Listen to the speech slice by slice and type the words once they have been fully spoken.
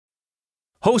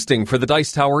Hosting for the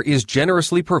Dice Tower is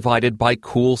generously provided by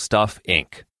Cool Stuff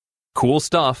Inc. Cool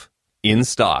stuff in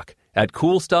stock at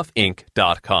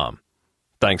coolstuffinc.com.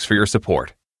 Thanks for your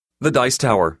support. The Dice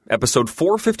Tower, episode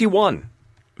 451.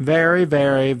 Very,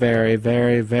 very, very,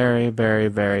 very, very, very,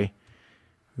 very,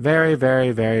 very,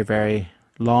 very, very, very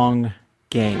long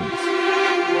games.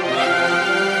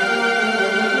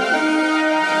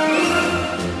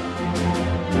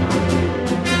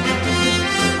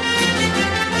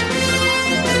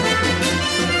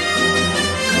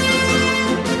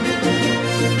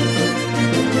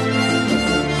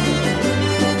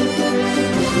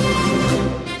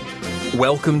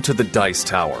 Welcome to the Dice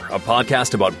Tower, a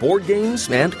podcast about board games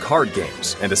and card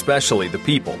games, and especially the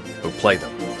people who play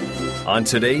them. On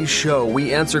today's show,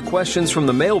 we answer questions from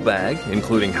the mailbag,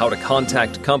 including how to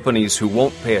contact companies who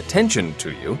won't pay attention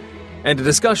to you, and a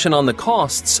discussion on the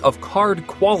costs of card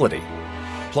quality.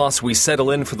 Plus, we settle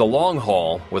in for the long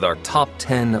haul with our top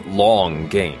 10 long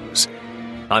games.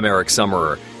 I'm Eric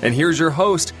Summerer, and here's your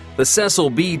host, the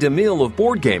Cecil B. DeMille of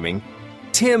board gaming,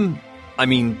 Tom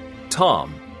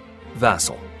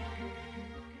Vasel.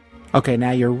 Okay,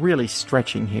 now you're really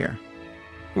stretching here.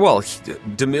 Well,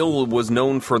 DeMille was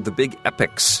known for the big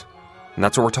epics, and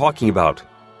that's what we're talking about.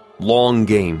 Long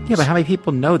games. Yeah, but how many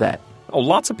people know that? Oh,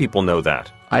 lots of people know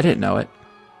that. I didn't know it.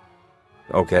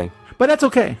 Okay. But that's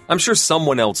okay. I'm sure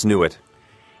someone else knew it.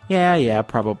 Yeah,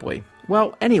 probably.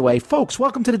 Well, anyway, folks,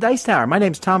 welcome to the Dice Tower. My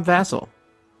name's Tom Vasel.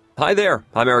 Hi there.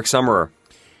 I'm Eric Summerer.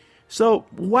 So,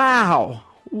 wow.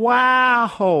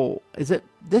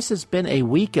 This has been a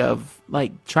week of,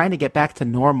 trying to get back to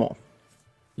normal.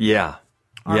 Yeah.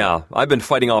 I've been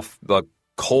fighting off the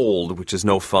cold, which is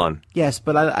no fun. Yes,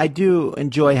 but I do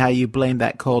enjoy how you blame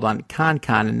that cold on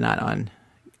ConCon and not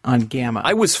on Gamma.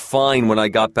 I was fine when I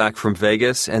got back from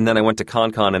Vegas, and then I went to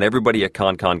ConCon, and everybody at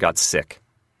ConCon got sick.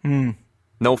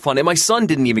 No fun. And my son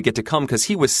didn't even get to come because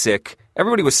he was sick.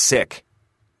 Everybody was sick.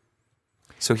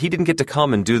 So he didn't get to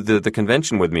come and do the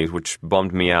convention with me, which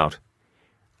bummed me out.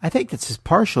 I think this is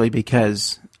partially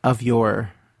because of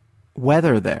your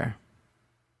weather there.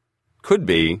 Could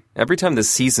be. Every time the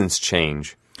seasons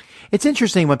change. It's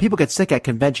interesting when people get sick at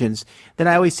conventions, then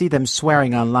I always see them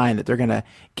swearing online that they're going to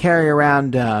carry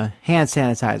around hand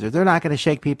sanitizer. They're not going to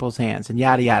shake people's hands and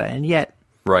yada yada. And yet,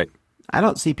 right. I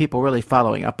don't see people really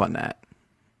following up on that.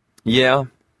 Yeah.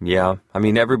 I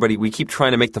mean, we keep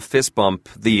trying to make the fist bump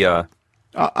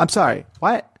I'm sorry.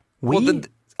 What?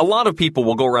 A lot of people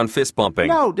will go around fist bumping.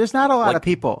 No, there's not a lot of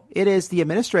people. It is the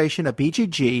administration of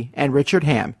BGG and Richard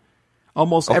Ham.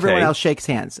 Almost everyone else shakes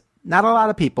hands. Not a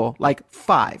lot of people, like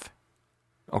 5.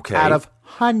 Okay. Out of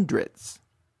hundreds.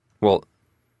 Well,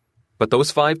 but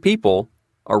those 5 people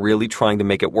are really trying to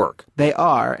make it work. They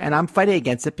are, and I'm fighting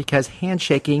against it because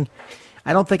handshaking,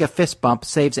 I don't think a fist bump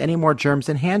saves any more germs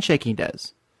than handshaking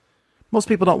does. Most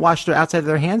people don't wash their outside of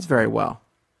their hands very well.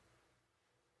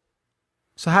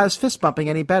 So how is fist bumping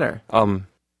any better?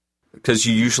 Because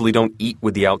you usually don't eat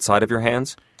with the outside of your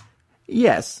hands?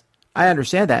 Yes, I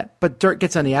understand that, but dirt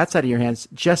gets on the outside of your hands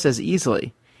just as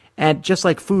easily. And just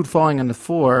like food falling on the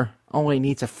floor only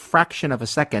needs a fraction of a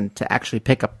second to actually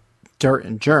pick up dirt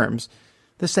and germs,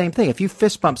 the same thing. If you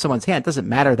fist bump someone's hand, it doesn't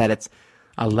matter that it's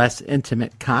a less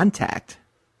intimate contact.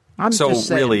 So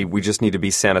really, we just need to be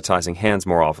sanitizing hands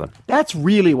more often. That's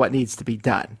really what needs to be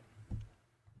done.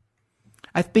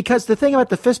 Because the thing about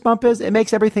the fist bump is it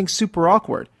makes everything super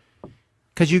awkward.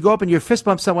 Because you go up and you fist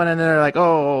bump someone and they're like,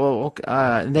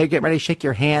 and they get ready to shake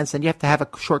your hands, and you have to have a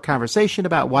short conversation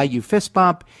about why you fist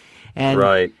bump. And,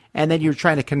 right. And then you're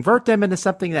trying to convert them into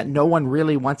something that no one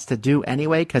really wants to do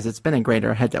anyway, because it's been ingrained in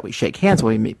our head that we shake hands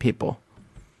when we meet people.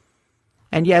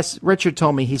 And yes, Richard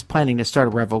told me he's planning to start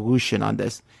a revolution on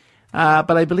this.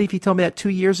 But I believe he told me that 2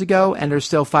 years ago, and there's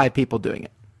still 5 people doing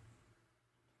it.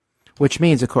 Which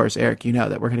means, of course, Eric, you know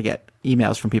that we're going to get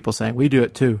emails from people saying, we do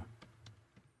it too.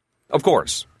 Of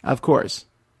course. Of course.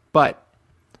 But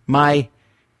my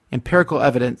empirical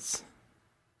evidence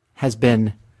has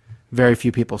been very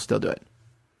few people still do it.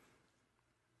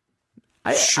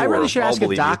 I really should ask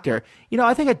a doctor. You.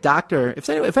 I think a doctor, if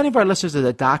any of our listeners is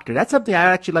a doctor, that's something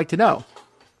I'd actually like to know.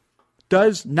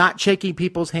 Does not shaking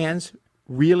people's hands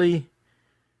really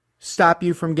stop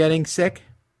you from getting sick?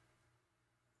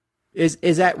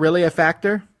 Is that really a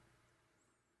factor?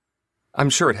 I'm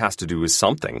sure it has to do with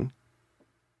something.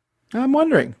 I'm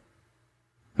wondering.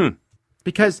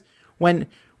 Because when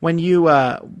you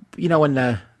when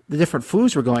the different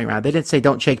flus were going around, they didn't say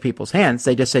don't shake people's hands.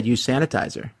 They just said use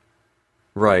sanitizer.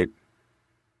 Right.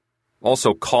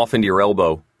 Also, cough into your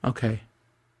elbow. Okay.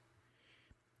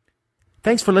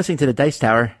 Thanks for listening to the Dice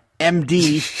Tower,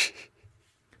 MD.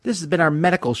 This has been our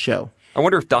medical show. I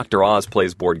wonder if Dr. Oz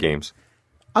plays board games.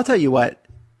 I'll tell you what.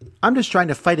 I'm just trying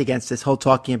to fight against this whole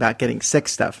talking about getting sick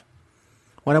stuff.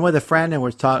 When I'm with a friend and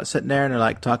we're sitting there and they're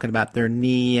like talking about their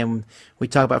knee and we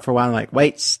talk about it for a while, I'm like,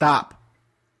 wait, stop.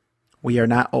 We are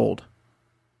not old.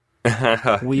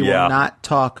 We will not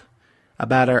talk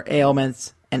about our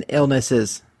ailments and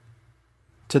illnesses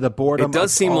to the boredom. It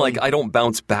does seem like I don't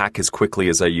bounce back as quickly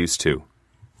as I used to.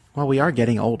 Well, we are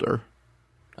getting older.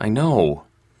 I know.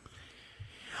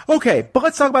 Okay, but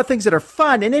let's talk about things that are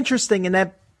fun and interesting and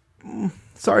that,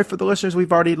 sorry for the listeners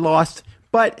we've already lost,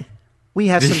 but we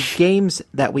have some games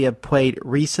that we have played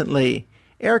recently.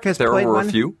 Eric has played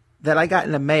one that I got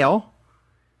in the mail,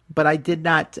 but I did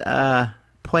not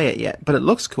play it yet. But it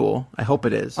looks cool. I hope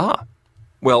it is.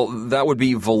 Well, that would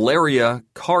be Valeria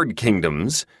Card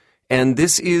Kingdoms. And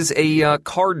this is a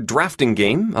card drafting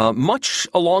game, much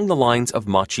along the lines of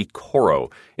Machi Koro.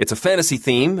 It's a fantasy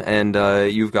theme, and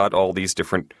you've got all these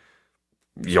different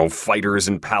fighters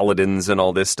and paladins and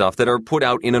all this stuff that are put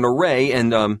out in an array,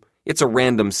 and it's a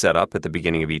random setup at the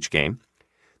beginning of each game.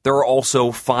 There are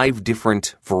also 5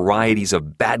 different varieties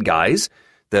of bad guys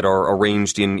that are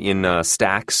arranged in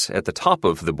stacks at the top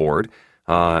of the board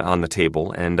on the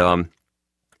table, and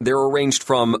they're arranged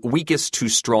from weakest to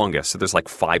strongest. So there's like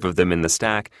 5 of them in the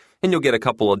stack, and you'll get a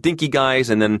couple of dinky guys,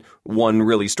 and then one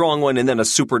really strong one, and then a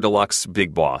super deluxe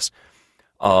big boss.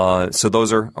 So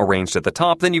those are arranged at the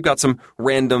top. Then you've got some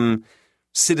random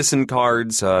citizen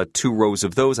cards, 2 rows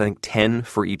of those, I think 10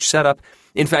 for each setup.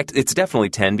 In fact, it's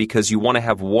definitely 10 because you want to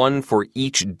have 1 for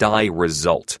each die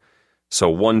result. So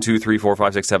 1, 2, 3, 4,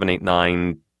 5, 6, 7, 8,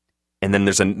 9, and then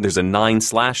there's a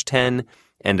 9/10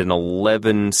 and an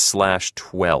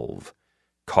 11/12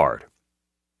 card.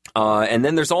 And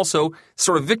then there's also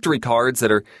sort of victory cards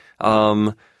that are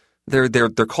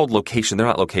they're called location. They're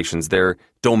not locations. They're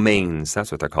domains.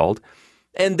 That's what they're called.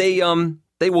 And they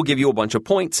will give you a bunch of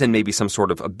points and maybe some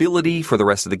sort of ability for the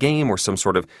rest of the game or some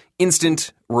sort of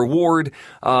instant reward.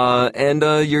 And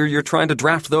you're trying to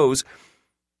draft those.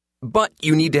 But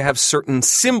you need to have certain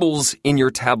symbols in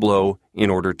your tableau in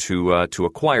order to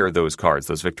acquire those cards,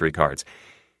 those victory cards.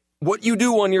 What you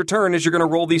do on your turn is you're going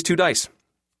to roll these 2 dice.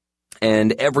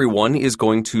 And everyone is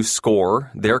going to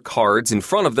score their cards in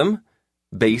front of them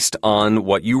based on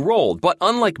what you rolled. But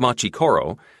unlike Machi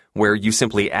Koro, where you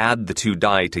simply add the 2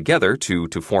 die together to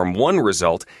form one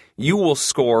result, you will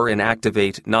score and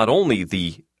activate not only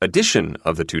the addition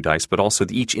of the 2 dice, but also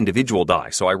each individual die.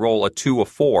 So I roll a 2, a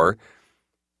 4.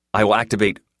 I will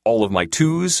activate all of my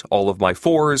 2s, all of my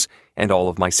 4s, and all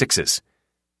of my 6s.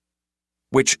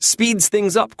 Which speeds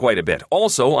things up quite a bit.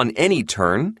 Also, on any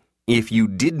turn, if you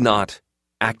did not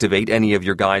activate any of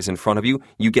your guys in front of you,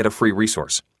 you get a free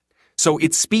resource. So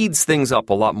it speeds things up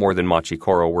a lot more than Machi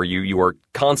Koro, where you are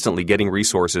constantly getting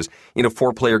resources. In a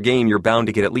 4-player game, you're bound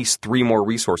to get at least 3 more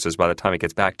resources by the time it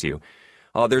gets back to you.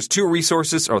 There's 3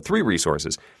 resources.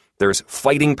 There's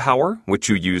fighting power, which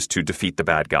you use to defeat the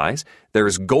bad guys.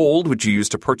 There's gold, which you use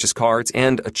to purchase cards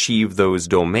and achieve those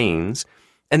domains.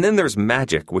 And then there's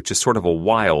magic, which is sort of a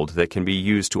wild that can be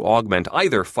used to augment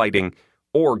either fighting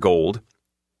or gold.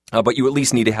 But you at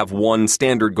least need to have 1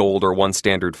 standard gold or 1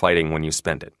 standard fighting when you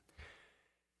spend it.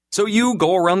 So you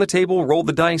go around the table, roll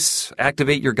the dice,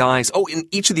 activate your guys. Oh, and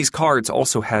each of these cards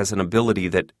also has an ability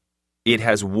that it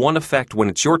has one effect when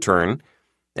it's your turn,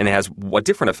 and it has a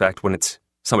different effect when it's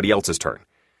somebody else's turn.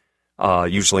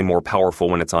 Usually more powerful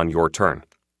when it's on your turn.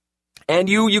 And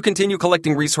you continue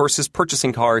collecting resources,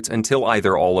 purchasing cards until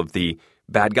either all of the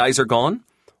bad guys are gone,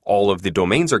 all of the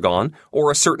domains are gone, or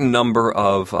a certain number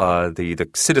of the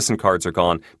citizen cards are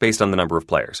gone based on the number of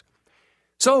players.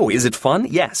 So, is it fun?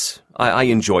 Yes, I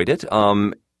enjoyed it.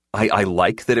 I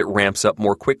like that it ramps up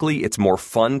more quickly. It's more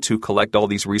fun to collect all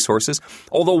these resources.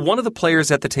 Although one of the players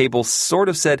at the table sort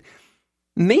of said,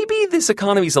 maybe this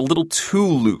economy is a little too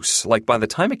loose. Like by the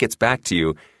time it gets back to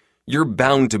you, you're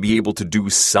bound to be able to do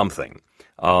something.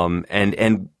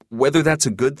 And whether that's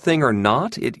a good thing or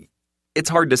not, it's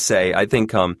hard to say. I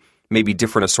think maybe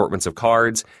different assortments of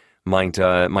cards might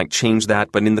change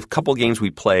that. But in the couple games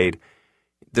we played,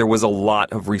 there was a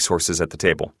lot of resources at the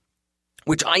table,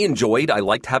 which I enjoyed. I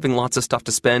liked having lots of stuff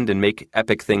to spend and make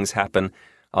epic things happen.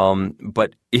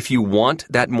 But if you want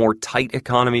that more tight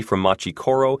economy from Machi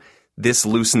Koro, this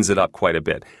loosens it up quite a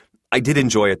bit. I did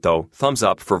enjoy it, though. Thumbs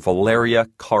up for Valeria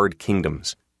Card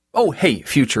Kingdoms. Oh, hey,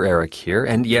 Future Eric here.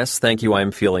 And yes, thank you,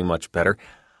 I'm feeling much better.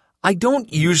 I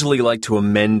don't usually like to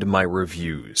amend my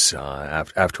reviews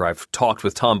after I've talked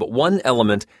with Tom, but one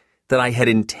element that I had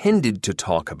intended to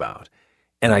talk about,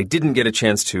 and I didn't get a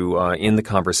chance to in the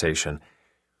conversation,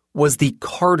 was the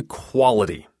card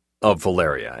quality of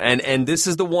Valeria. And this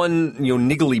is the one,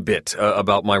 niggly bit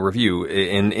about my review,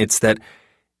 and it's that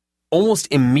almost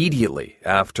immediately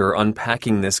after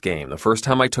unpacking this game, the first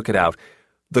time I took it out,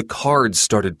 the cards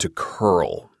started to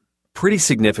curl pretty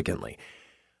significantly.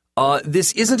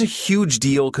 This isn't a huge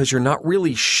deal because you're not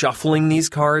really shuffling these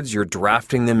cards. You're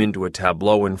drafting them into a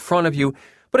tableau in front of you,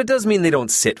 but it does mean they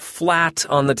don't sit flat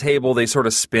on the table. They sort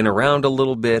of spin around a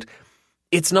little bit.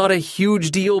 It's not a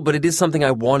huge deal, but it is something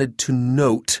I wanted to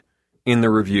note in the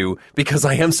review because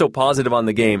I am so positive on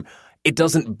the game. It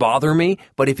doesn't bother me,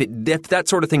 but if that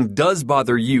sort of thing does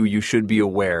bother you, you should be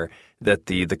aware that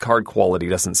the card quality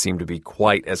doesn't seem to be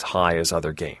quite as high as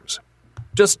other games.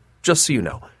 Just so you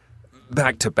know.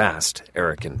 Back to Bast,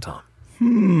 Eric and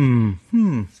Tom.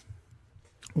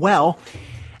 Well,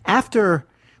 after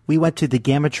we went to the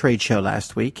Gamma Trade Show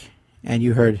last week, and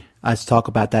you heard us talk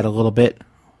about that a little bit,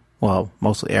 well,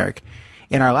 mostly Eric,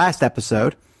 in our last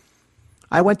episode,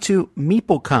 I went to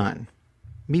MeepleCon.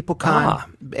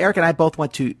 Eric and I both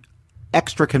went to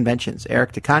extra conventions.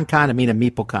 Eric to ConCon and me to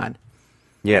MeepleCon.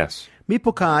 Yes.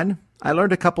 MeepleCon, I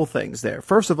learned a couple things there.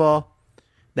 First of all,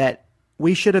 that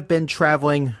we should have been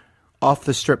traveling off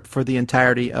the strip for the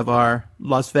entirety of our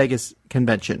Las Vegas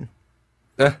convention.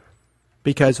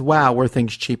 Because, wow, were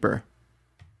things cheaper.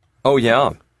 Oh,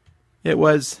 yeah. It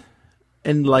was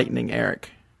enlightening, Eric.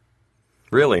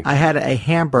 Really? I had a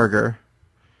hamburger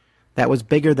that was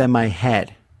bigger than my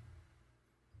head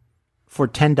for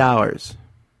 $10.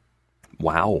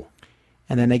 Wow.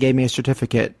 And then they gave me a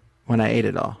certificate when I ate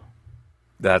it all.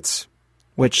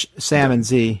 Which Sam and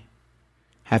Z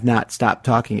have not stopped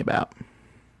talking about.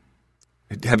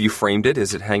 Have you framed it?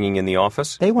 Is it hanging in the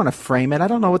office? They want to frame it. I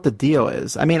don't know what the deal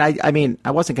is. I mean,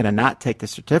 I wasn't going to not take the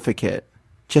certificate.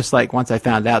 Just like once I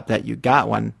found out that you got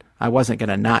one, I wasn't going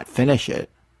to not finish it.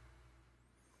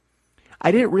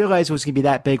 I didn't realize it was going to be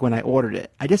that big when I ordered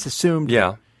it. I just assumed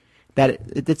that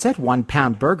it said 1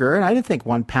 pound burger, and I didn't think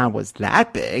 1 pound was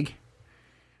that big.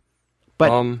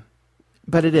 But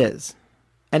it is.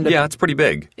 And it's pretty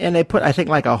big. And they put, I think,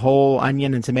 like a whole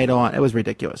onion and tomato on. It was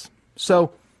ridiculous.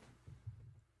 So,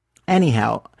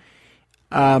 anyhow,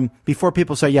 before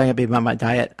people start yelling at me about my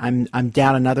diet, I'm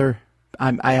down another.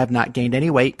 I have not gained any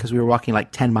weight because we were walking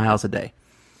like 10 miles a day.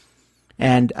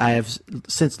 And I have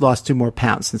since lost 2 more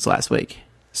pounds since last week.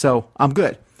 So I'm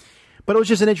good. But it was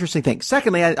just an interesting thing.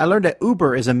 Secondly, I learned that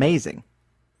Uber is amazing.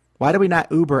 Why do we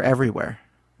not Uber everywhere?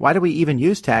 Why do we even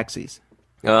use taxis?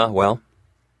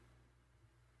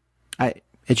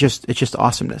 It's just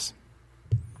awesomeness.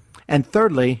 And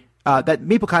thirdly, that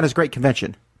MeepleCon is a great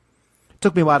convention. It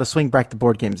took me a while to swing back the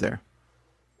board games there.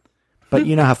 But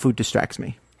you know how food distracts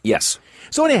me. Yes.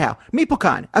 So anyhow,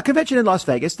 MeepleCon, a convention in Las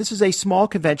Vegas. This is a small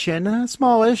convention,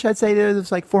 smallish. I'd say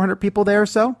there's like 400 people there or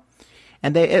so.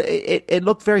 And it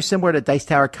looked very similar to Dice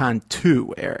Tower Con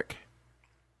 2, Eric.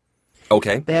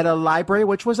 Okay. They had a library,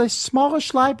 which was a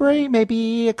smallish library,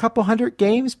 maybe a couple hundred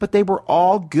games, but they were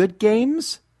all good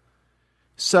games.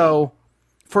 So,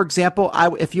 for example,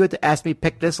 if you had to ask me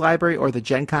pick this library or the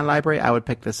Gen Con library, I would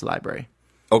pick this library.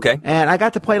 Okay. And I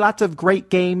got to play lots of great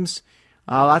games,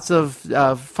 lots of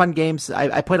fun games.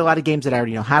 I played a lot of games that I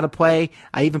already know how to play.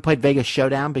 I even played Vegas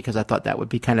Showdown because I thought that would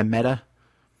be kind of meta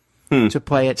to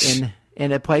play it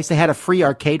in a place. They had a free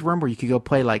arcade room where you could go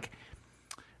play like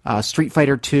Street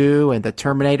Fighter 2 and the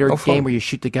Terminator game where you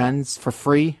shoot the guns for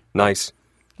free. Nice.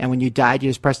 And when you died, you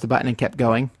just pressed the button and kept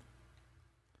going.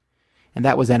 And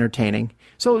that was entertaining.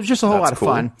 So it was just a whole lot of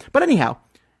fun. But anyhow,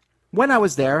 when I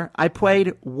was there, I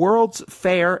played World's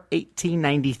Fair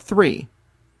 1893.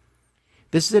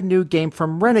 This is a new game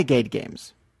from Renegade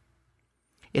Games.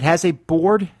 It has a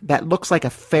board that looks like a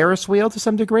Ferris wheel to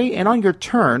some degree, and on your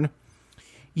turn,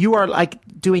 you are like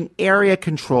doing area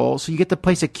control, so you get to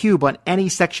place a cube on any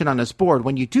section on this board.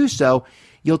 When you do so,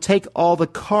 you'll take all the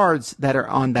cards that are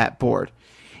on that board.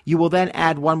 You will then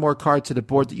add 1 more card to the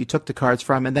board that you took the cards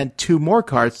from, and then 2 more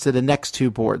cards to the next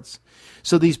 2 boards.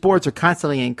 So these boards are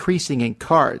constantly increasing in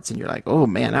cards, and you're like, oh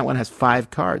man, that one has 5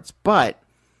 cards. But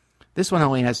this one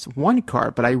only has 1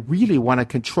 card, but I really want to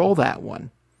control that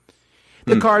one.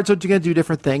 The cards are going to do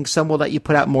different things. Some will let you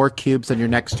put out more cubes on your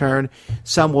next turn.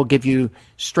 Some will give you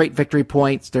straight victory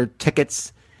points. They're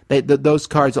tickets. Those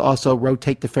cards also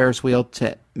rotate the Ferris wheel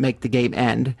to make the game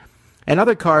end. And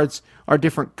other cards are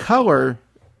different color.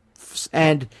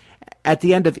 And at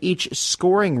the end of each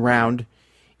scoring round,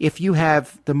 if you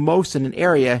have the most in an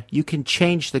area, you can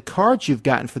change the cards you've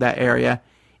gotten for that area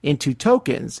into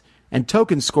tokens. And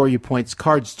tokens score you points,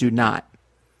 cards do not.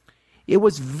 It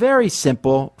was very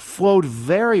simple, flowed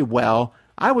very well.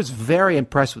 I was very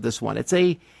impressed with this one. It's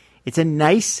a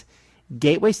nice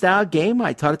gateway-style game.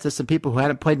 I taught it to some people who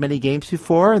hadn't played many games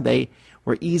before. They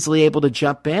were easily able to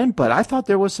jump in, but I thought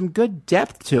there was some good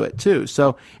depth to it, too.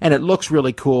 So, and it looks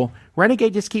really cool.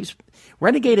 Renegade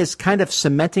is kind of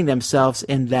cementing themselves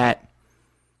in that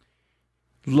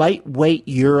lightweight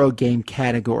Euro game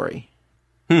category.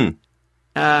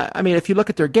 I mean, if you look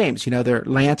at their games, their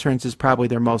Lanterns is probably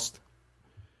their most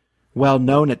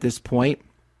well-known at this point.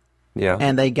 Yeah.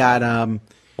 And they got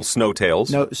Snowtails.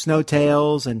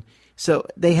 Snowtails, and so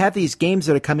they have these games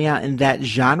that are coming out in that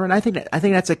genre, and I think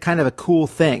that's a kind of a cool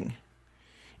thing.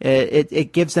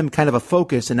 It gives them kind of a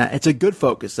focus, and it's a good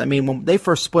focus. I mean, when they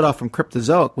first split off from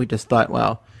Cryptozoic, we just thought,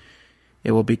 well,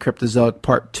 it will be Cryptozoic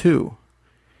Part 2.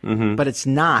 Mm-hmm. But it's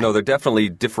not. No, they're definitely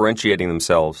differentiating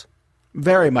themselves.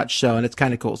 Very much so, and it's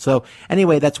kind of cool. So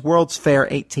anyway, that's World's Fair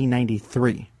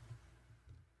 1893.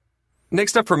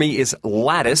 Next up for me is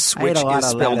Latice, which is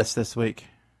spelled Latice this week.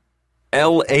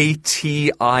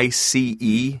 Latice.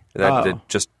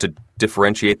 Just to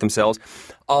differentiate themselves.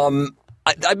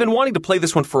 I've been wanting to play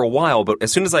this one for a while, but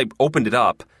as soon as I opened it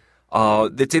up,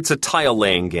 it's a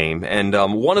tile-laying game, and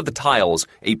one of the tiles,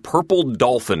 a purple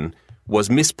dolphin, was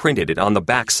misprinted. On the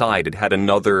back side, it had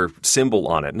another symbol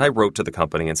on it, and I wrote to the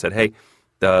company and said, hey,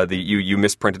 you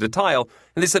misprinted a tile,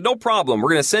 and they said, no problem, we're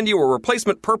going to send you a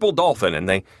replacement purple dolphin, and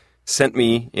they sent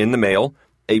me in the mail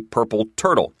a purple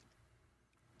turtle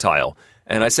tile,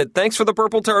 and I said, thanks for the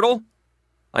purple turtle,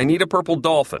 I need a purple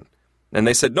dolphin. And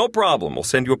they said, no problem, we'll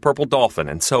send you a purple dolphin.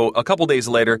 And so a couple days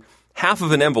later, half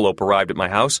of an envelope arrived at my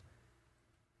house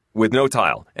with no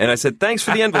tile. And I said, thanks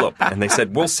for the envelope. And they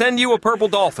said, we'll send you a purple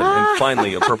dolphin. And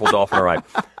finally, a purple dolphin arrived.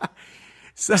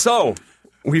 So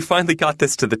we finally got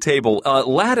this to the table.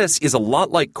 Latice is a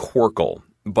lot like Quirkle,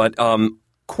 but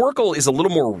Quirkle is a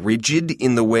little more rigid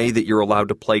in the way that you're allowed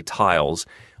to play tiles.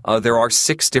 There are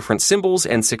 6 different symbols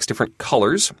and 6 different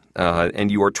colors,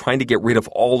 and you are trying to get rid of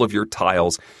all of your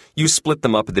tiles. You split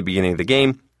them up at the beginning of the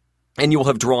game, and you will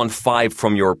have drawn 5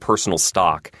 from your personal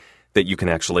stock that you can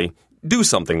actually do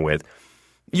something with.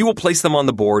 You will place them on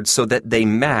the board so that they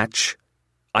match,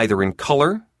 either in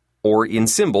color or in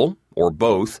symbol, or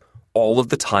both, all of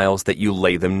the tiles that you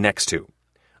lay them next to.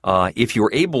 If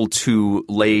you're able to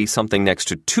lay something next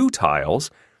to 2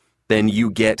 tiles, then you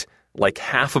get like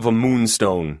half of a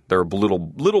moonstone. There are little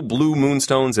blue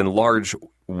moonstones and large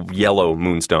yellow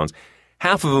moonstones.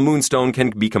 Half of a moonstone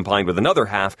can be combined with another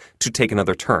half to take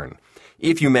another turn.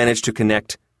 If you manage to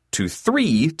connect to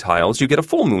 3 tiles, you get a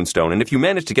full moonstone. And if you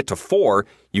manage to get to 4,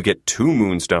 you get 2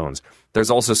 moonstones.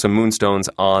 There's also some moonstones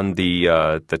on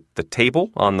the table,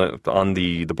 on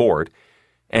the board.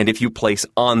 And if you place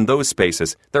on those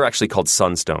spaces, they're actually called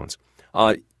sunstones.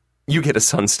 You get a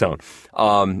sunstone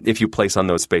if you place on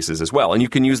those spaces as well. And you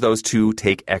can use those to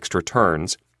take extra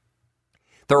turns.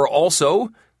 There are also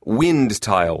wind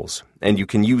tiles, and you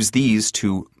can use these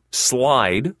to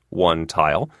slide 1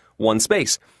 tile, 1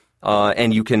 space.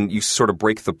 And you sort of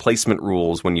break the placement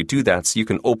rules when you do that, so you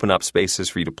can open up spaces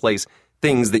for you to place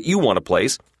things that you want to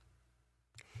place.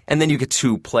 And then you get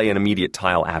to play an immediate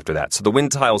tile after that. So the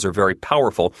wind tiles are very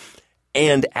powerful.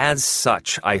 And as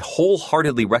such, I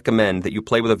wholeheartedly recommend that you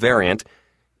play with a variant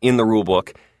in the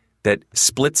rulebook that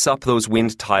splits up those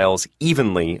wind tiles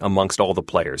evenly amongst all the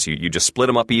players. You just split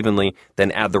them up evenly,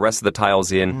 then add the rest of the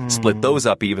tiles in, split those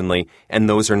up evenly, and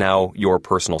those are now your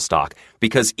personal stock.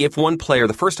 Because if one player,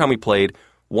 the first time we played,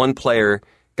 one player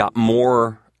got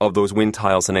more of those wind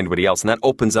tiles than anybody else, and that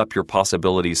opens up your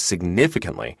possibilities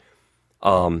significantly.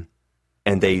 And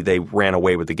they ran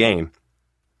away with the game.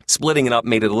 Splitting it up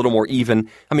made it a little more even.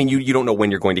 I mean, you don't know when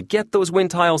you're going to get those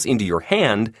wind tiles into your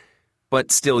hand,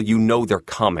 but still you know they're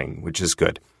coming, which is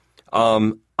good.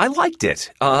 I liked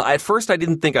it. At first I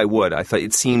didn't think I would. I thought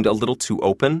it seemed a little too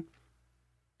open.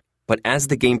 But as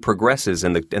the game progresses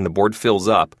and the board fills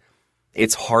up,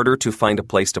 it's harder to find a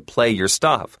place to play your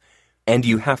stuff. And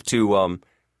you have to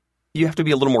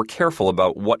be a little more careful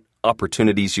about what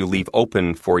opportunities you leave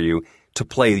open for you to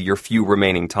play your few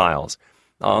remaining tiles.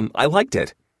 I liked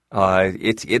it.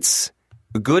 It's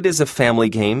good as a family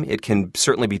game. It can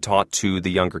certainly be taught to the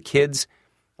younger kids.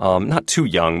 Not too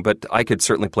young, but I could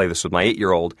certainly play this with my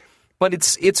 8-year-old. But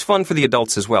it's fun for the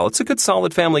adults as well. It's a good,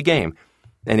 solid family game.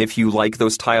 And if you like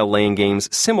those tile-laying games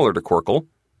similar to Quirkle,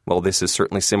 well, this is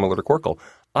certainly similar to Quirkle.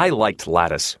 I liked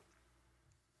Latice.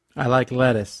 I like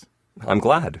Lettuce. I'm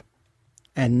glad.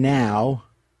 And now,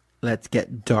 let's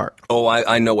get dark. Oh,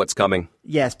 I know what's coming.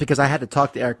 Yes, because I had to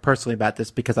talk to Eric personally about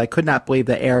this because I could not believe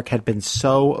that Eric had been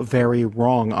so very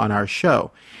wrong on our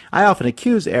show. I often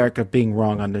accuse Eric of being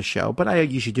wrong on this show, but I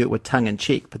usually do it with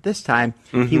tongue-in-cheek. But this time,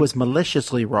 he was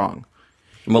maliciously wrong.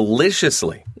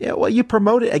 Maliciously? Yeah, well, you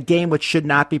promoted a game which should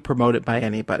not be promoted by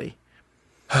anybody.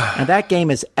 And that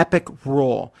game is Epic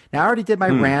Roll. Now, I already did my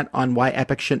rant on why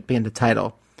Epic shouldn't be in the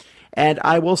title. And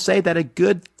I will say that a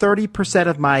good 30%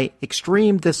 of my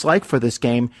extreme dislike for this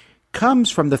game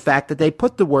comes from the fact that they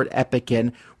put the word epic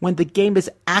in when the game is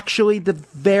actually the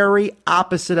very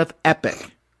opposite of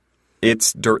epic.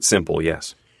 It's dirt simple,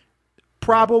 yes.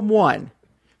 Problem one.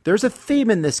 There's a theme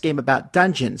in this game about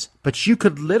dungeons, but you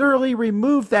could literally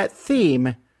remove that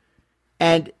theme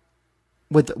and,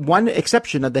 with one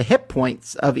exception of the hit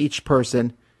points of each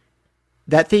person,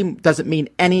 that theme doesn't mean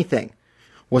anything.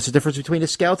 What's the difference between a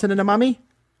skeleton and a mummy?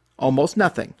 Almost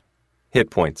nothing. Hit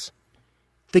points.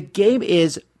 The game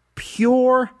is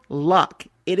pure luck.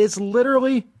 It is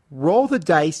literally roll the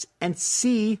dice and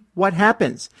see what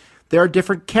happens. There are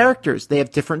different characters. They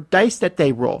have different dice that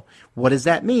they roll. What does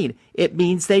that mean? It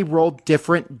means they roll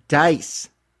different dice.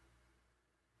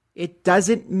 It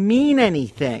doesn't mean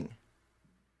anything.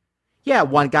 Yeah,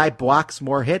 one guy blocks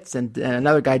more hits and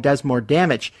another guy does more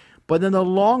damage. But in the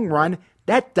long run,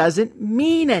 that doesn't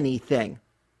mean anything.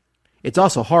 It's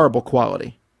also horrible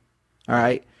quality. All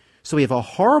right? So we have a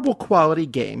horrible quality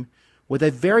game with a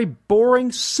very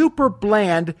boring, super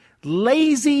bland,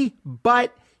 lazy,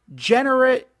 but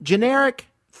generic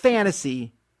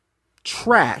fantasy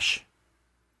trash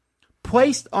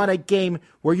placed on a game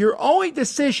where your only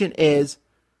decision is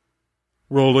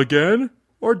roll again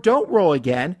or don't roll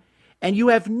again, and you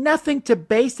have nothing to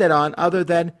base that on other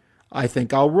than I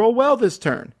think I'll roll well this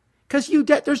turn. Because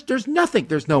there's nothing.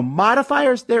 There's no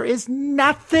modifiers. There is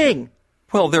nothing.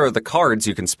 Well, there are the cards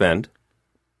you can spend.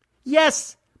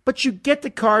 Yes, but you get the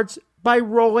cards by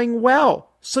rolling well.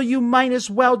 So you might as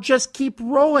well just keep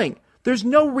rolling. There's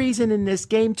no reason in this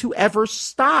game to ever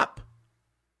stop.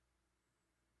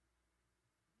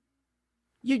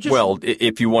 Well,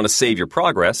 if you want to save your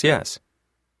progress, yes.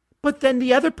 But then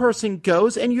the other person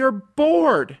goes and you're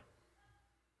bored.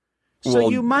 So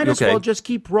you might as well just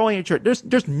keep rolling at your...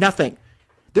 There's nothing.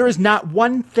 There is not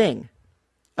one thing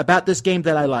about this game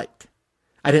that I liked.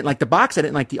 I didn't like the box. I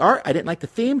didn't like the art. I didn't like the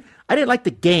theme. I didn't like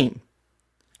the game.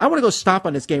 I want to go stomp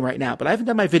on this game right now, but I haven't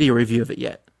done my video review of it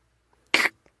yet.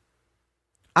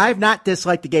 I have not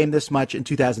disliked the game this much in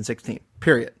 2016.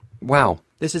 Period. Wow.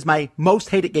 This is my most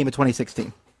hated game of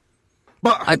 2016.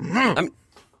 But I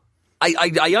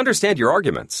understand your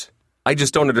arguments. I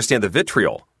just don't understand the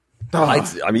vitriol.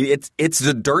 I mean, it's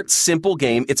a dirt simple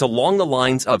game. It's along the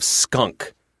lines of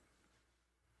Skunk.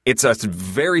 It's a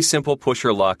very simple push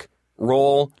your luck,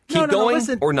 roll, keep going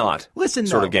listen, or not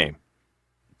sort of game.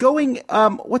 Going,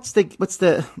 what's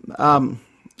Bruno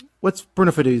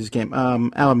Fidu's game?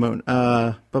 Alan Moon.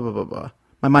 Blah, blah, blah, blah.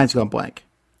 My mind's gone blank.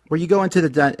 Where you go into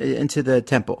the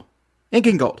temple. Ink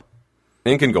and Gold.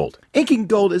 Ink and Gold. Ink and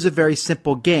Gold is a very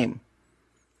simple game.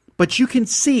 But you can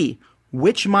see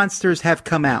which monsters have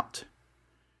come out.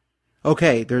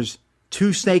 Okay, there's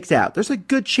 2 snakes out. There's a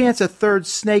good chance a third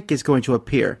snake is going to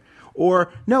appear.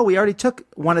 Or, no, we already took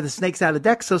one of the snakes out of the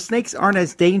deck, so snakes aren't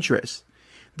as dangerous.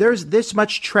 There's this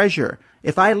much treasure.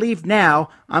 If I leave now,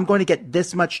 I'm going to get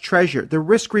this much treasure. The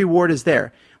risk reward is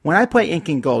there. When I play Ink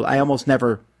and Gold, I almost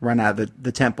never run out of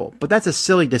the temple. But that's a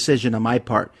silly decision on my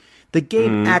part. The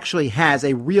game actually has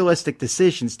a realistic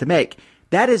decisions to make.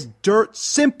 That is dirt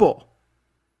simple.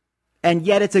 And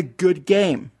yet it's a good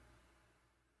game.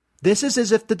 This is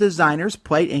as if the designers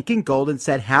played Ink and Gold and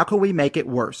said, how can we make it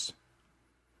worse?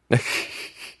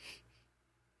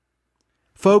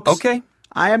 Folks, okay.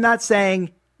 I am not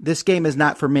saying this game is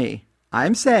not for me.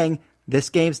 I'm saying this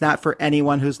game's not for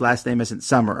anyone whose last name isn't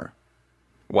Summerer.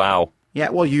 Wow. Yeah,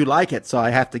 well, you like it, so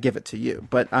I have to give it to you.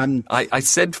 But I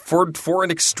said for an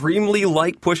extremely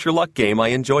light push your luck game, I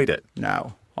enjoyed it.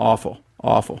 No. Awful.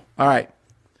 All right.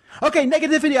 Okay,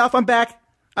 negativity off. I'm back.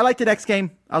 I like the next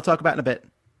game. I'll talk about in a bit.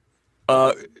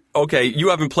 Okay, you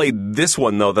haven't played this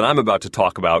one, though, that I'm about to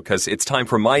talk about, because it's time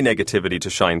for my negativity to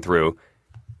shine through.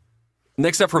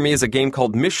 Next up for me is a game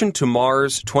called Mission to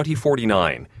Mars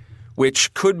 2049,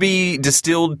 which could be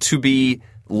distilled to be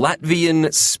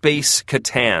Latvian Space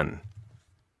Catan.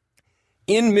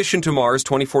 In Mission to Mars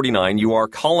 2049, you are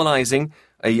colonizing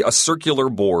a circular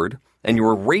board, and you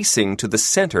are racing to the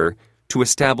center to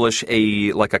establish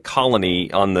a colony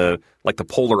on the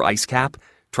polar ice cap,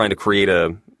 trying to create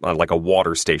a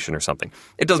water station or something.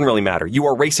 It doesn't really matter. You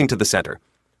are racing to the center.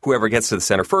 Whoever gets to the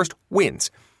center first wins.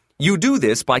 You do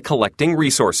this by collecting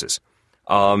resources.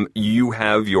 You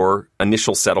have your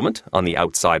initial settlement on the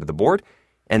outside of the board,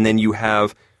 and then you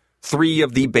have 3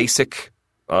 of the basic,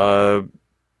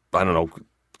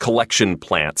 collection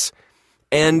plants.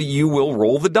 And you will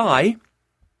roll the die,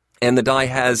 and the die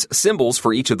has symbols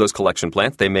for each of those collection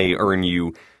plants. They may earn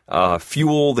you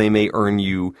fuel, they may earn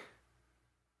you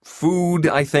food,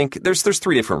 I think. There's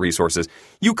 3 different resources.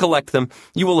 You collect them.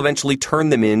 You will eventually turn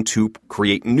them in to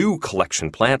create new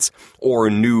collection plants or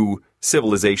new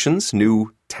civilizations,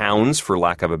 new towns, for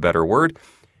lack of a better word.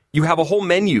 You have a whole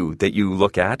menu that you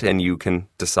look at, and you can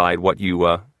decide what you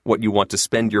want to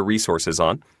spend your resources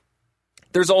on.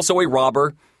 There's also a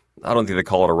robber. I don't think they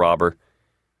call it a robber.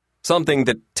 Something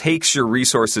that takes your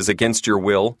resources against your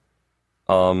will.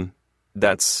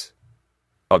 That's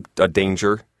a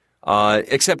danger.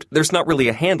 Except there's not really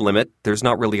a hand limit. There's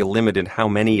not really a limit in how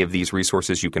many of these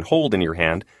resources you can hold in your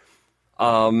hand.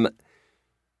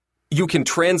 You can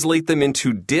translate them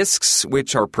into discs,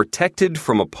 which are protected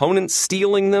from opponents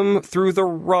stealing them through the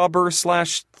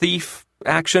robber/thief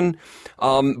action.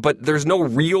 But there's no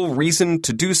real reason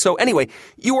to do so. Anyway,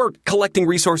 you are collecting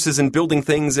resources and building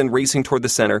things and racing toward the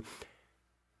center.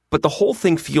 But the whole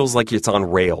thing feels like it's on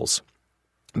rails,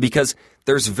 because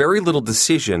there's very little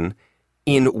decision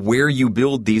in where you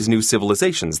build these new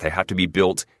civilizations. They have to be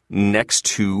built next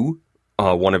to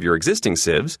one of your existing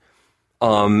civs,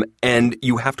 and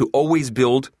you have to always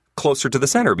build closer to the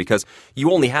center, because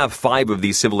you only have 5 of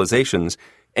these civilizations,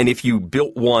 and if you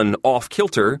built one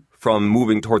off-kilter from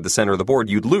moving toward the center of the board,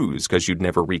 you'd lose, because you'd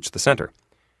never reach the center.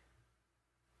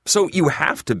 So you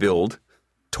have to build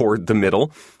toward the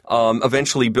middle,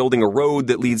 eventually building a road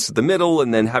that leads to the middle,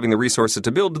 and then having the resources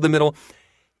to build to the middle.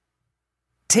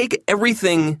 Take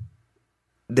everything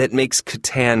that makes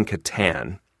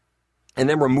Catan, and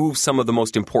then remove some of the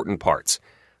most important parts.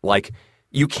 Like,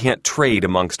 you can't trade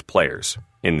amongst players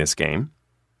in this game.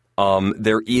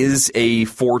 There is a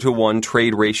 4-to-1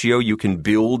 trade ratio. You can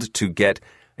build to get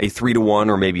a 3-to-1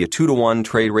 or maybe a 2-to-1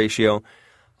 trade ratio.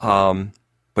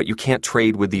 But you can't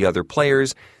trade with the other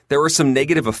players. There are some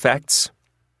negative effects.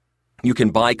 You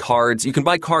can buy cards. You can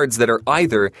buy cards that are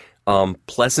either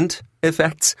pleasant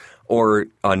effects or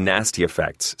nasty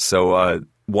effects. So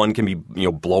one can be,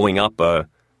 blowing up a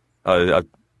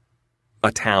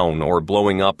town, or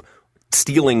blowing up,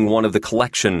 stealing one of the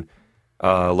collection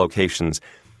locations.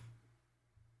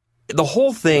 The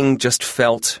whole thing just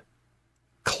felt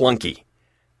clunky.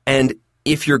 And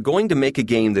if you're going to make a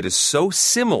game that is so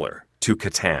similar to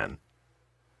Catan,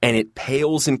 and it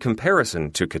pales in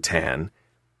comparison to Catan,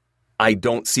 I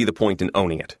don't see the point in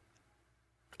owning it.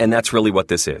 And that's really what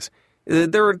this is.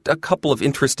 There are a couple of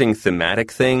interesting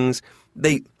thematic things.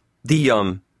 The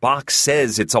box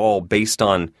says it's all based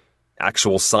on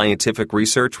actual scientific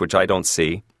research, which I don't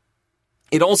see.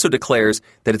 It also declares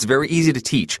that it's very easy to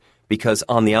teach, because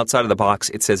on the outside of the box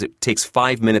it says it takes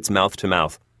 5 minutes mouth to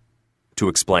mouth to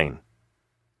explain.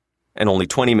 And only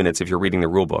 20 minutes if you're reading the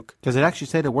rule book. Does it actually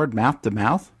say the word mouth to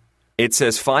mouth? It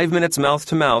says 5 minutes mouth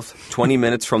to mouth, 20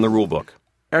 minutes from the rule book.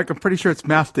 Eric, I'm pretty sure it's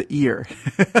mouth to ear.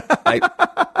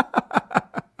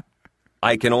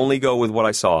 I can only go with what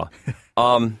I saw.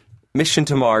 Mission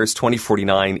to Mars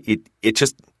 2049,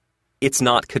 it's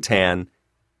not Catan,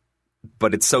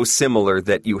 but it's so similar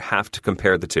that you have to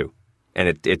compare the two. And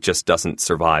it just doesn't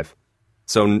survive.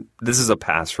 So this is a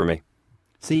pass for me.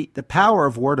 See, the power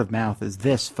of word of mouth is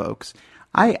this, folks.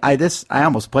 I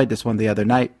almost played this one the other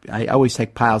night. I always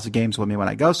take piles of games with me when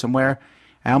I go somewhere.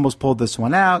 I almost pulled this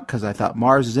one out because I thought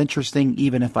Mars is interesting,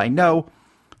 even if I know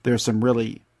there's some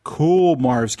really cool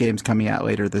Mars games coming out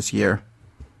later this year.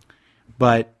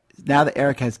 But now that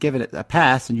Eric has given it a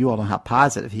pass, and you all know how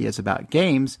positive he is about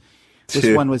games,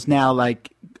 this one was now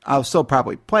like, I'll still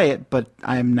probably play it, but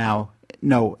I am now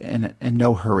in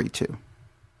no hurry to.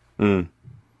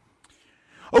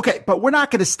 Okay, but we're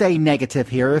not going to stay negative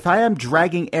here. If I am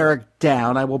dragging Eric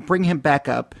down, I will bring him back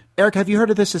up. Eric, have you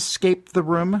heard of this Escape the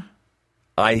Room?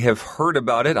 I have heard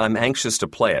about it. I'm anxious to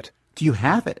play it. Do you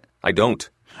have it? I don't.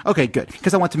 Okay, good,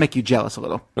 because I want to make you jealous a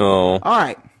little. Oh. All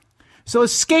right. So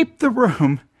Escape the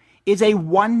Room is a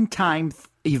one-time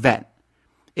event.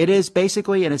 It is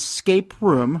basically an escape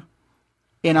room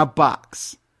in a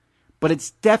box. But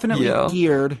it's definitely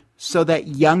geared so that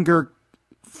younger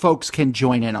folks can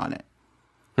join in on it.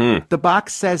 The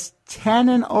box says 10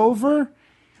 and over,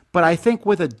 but I think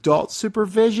with adult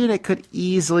supervision, it could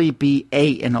easily be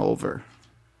 8 and over.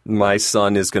 My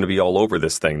son is going to be all over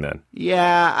this thing then.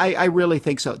 Yeah, I really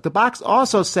think so. The box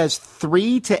also says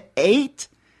 3 to 8.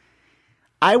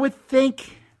 I would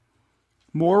think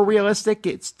more realistic,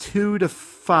 it's 2 to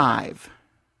 5.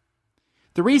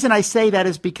 The reason I say that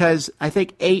is because I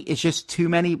think 8 is just too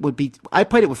many. I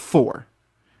played it with 4,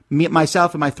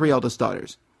 myself and my 3 oldest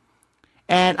daughters.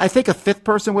 And I think a 5th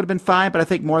person would have been fine, but I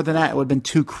think more than that, it would have been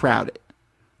too crowded.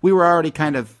 We were already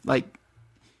kind of like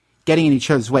getting in each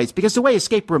other's ways. Because the way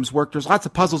escape rooms work, there's lots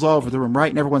of puzzles all over the room,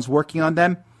 right? And everyone's working on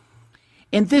them.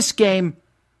 In this game,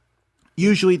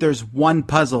 usually there's one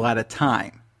puzzle at a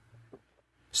time.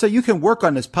 So you can work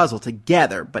on this puzzle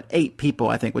together, but 8 people,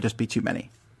 I think, would just be too many.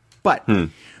 But,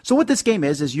 so what this game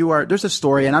is there's a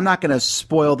story, and I'm not going to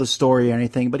spoil the story or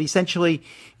anything, but essentially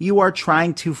you are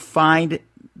trying to find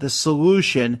the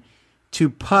solution to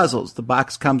puzzles. The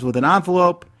box comes with an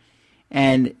envelope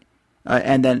and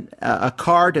then a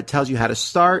card that tells you how to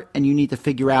start, and you need to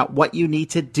figure out what you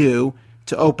need to do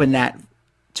to open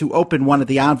one of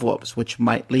the envelopes, which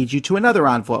might lead you to another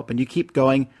envelope, and you keep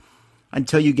going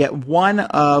until you get one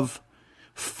of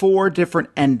 4 different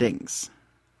endings.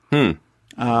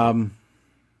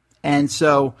 And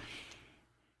so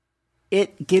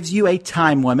it gives you a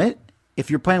time limit. If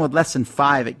you're playing with less than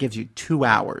 5, it gives you 2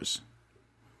 hours.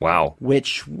 Wow.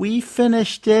 Which we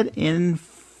finished it in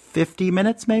 50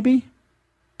 minutes, maybe,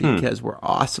 because we're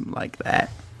awesome like that.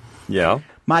 Yeah.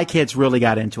 My kids really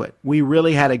got into it. We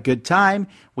really had a good time.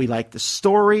 We liked the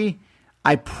story.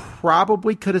 I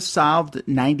probably could have solved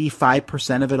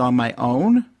 95% of it on my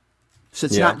own. So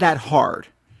it's not that hard.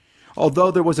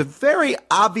 Although there was a very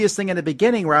obvious thing in the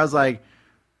beginning where I was like,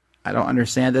 I don't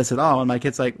understand this at all. And my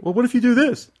kid's like, well, what if you do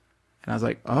this? And I was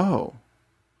like, oh,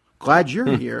 glad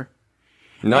you're here.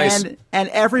 Nice. And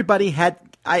everybody had,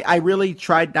 I really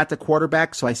tried not to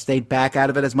quarterback, so I stayed back out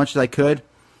of it as much as I could.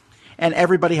 And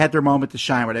everybody had their moment to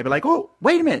shine where they'd be like, oh,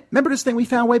 wait a minute. Remember this thing we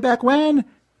found way back when?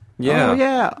 Yeah. Oh,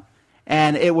 yeah.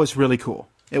 And it was really cool.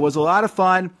 It was a lot of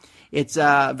fun. It's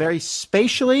very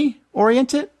spatially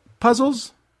oriented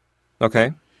puzzles.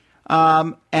 Okay.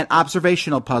 And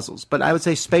observational puzzles. But I would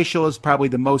say spatial is probably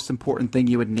the most important thing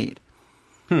you would need.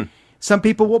 Some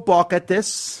people will balk at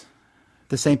this.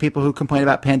 The same people who complain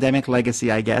about Pandemic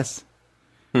Legacy, I guess.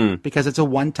 Because it's a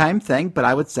one-time thing, but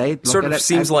I would say... Sort of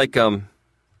seems like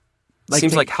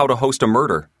how to host a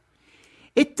murder.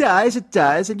 It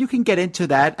does. And you can get into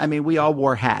that. I mean, we all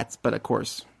wore hats, but of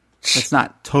course, that's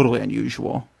not totally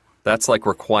unusual. That's like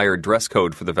required dress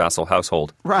code for the Vassal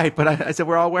household. Right, but I said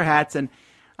we're all wear hats, and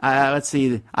let's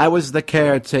see. I was the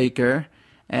caretaker,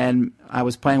 and I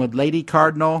was playing with Lady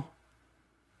Cardinal,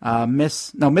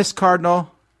 Miss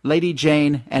Cardinal, Lady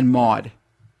Jane, and Maud.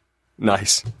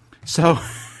 Nice. So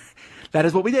that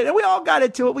is what we did, and we all got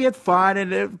into it. We had fun,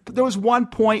 and there was one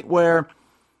point where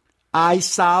I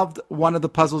solved one of the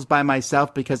puzzles by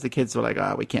myself because the kids were like,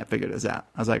 "Oh, we can't figure this out."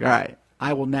 I was like, "All right,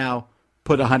 I will now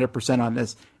put 100% on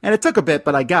this," and it took a bit,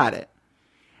 but I got it.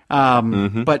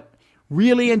 But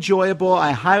really enjoyable.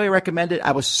 I highly recommend it.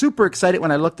 I was super excited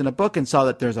when I looked in a book and saw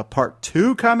that there's a part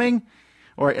 2 coming,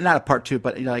 or not a part 2,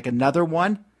 but like another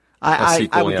one. I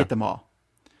would get them all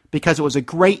because it was a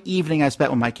great evening I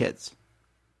spent with my kids.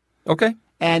 Okay.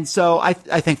 And so I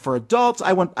think for adults,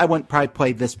 I wouldn't probably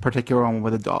play this particular one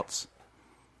with adults.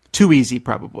 Too easy,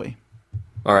 probably.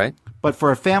 All right. But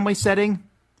for a family setting,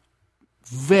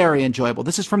 very enjoyable.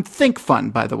 This is from Think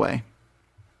Fun, by the way.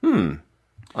 I'm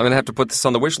going to have to put this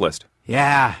on the wish list.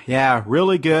 Yeah,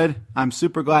 really good. I'm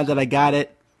super glad that I got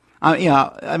it. One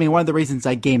of the reasons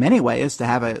I game anyway is to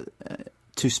have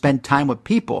to spend time with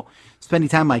people. Spending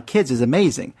time with my kids is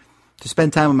amazing. To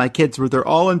spend time with my kids where they're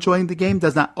all enjoying the game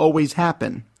does not always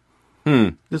happen.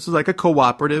 This is like a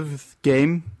cooperative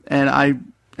game, and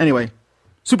anyway,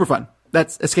 super fun.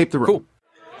 That's Escape the Room. Cool.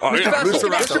 Mr.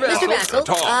 Vassal,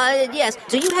 yes.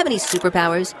 Do you have any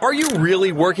superpowers? Are you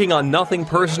really working on Nothing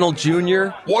Personal,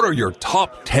 Junior? What are your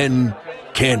top 10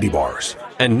 candy bars?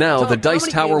 And now the Dice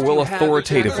Tower will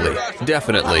authoritatively,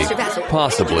 definitely,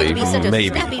 possibly,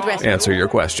 maybe answer your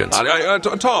questions.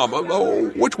 Tom,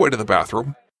 which way to the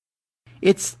bathroom?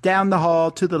 It's down the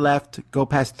hall to the left, go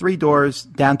past 3 doors,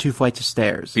 down 2 flights of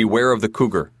stairs. Beware of the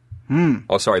cougar.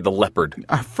 Oh, sorry, the leopard.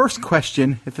 Our first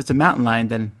question, if it's a mountain lion,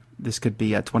 then this could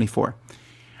be 24.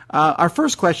 Our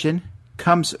first question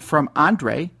comes from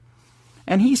Andre,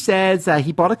 and he says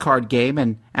he bought a card game,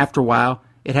 and after a while,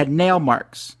 it had nail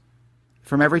marks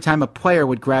from every time a player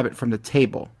would grab it from the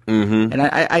table. And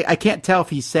I can't tell if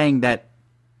he's saying that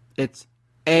it's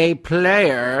a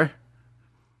player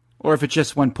or if it's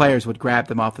just when players would grab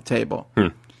them off the table.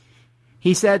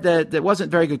 He said that it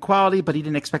wasn't very good quality, but he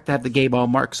didn't expect to have the game all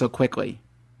marked so quickly.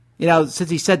 Since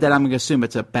he said that, I'm going to assume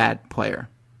it's a bad player.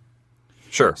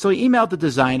 Sure. So he emailed the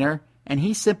designer, and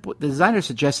the designer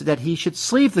suggested that he should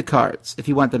sleeve the cards if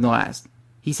he wanted them to last.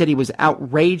 He said he was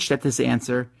outraged at this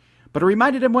answer, but it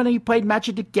reminded him when he played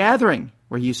Magic the Gathering,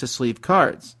 where he used to sleeve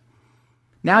cards.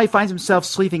 Now he finds himself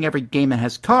sleeving every game that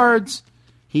has cards.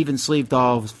 He even sleeved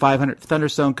all of his 500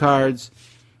 Thunderstone cards.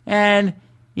 And,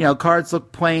 cards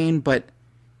look plain, but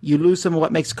you lose some of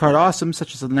what makes a card awesome,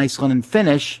 such as a nice linen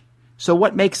finish. So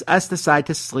what makes us decide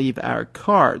to sleeve our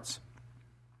cards?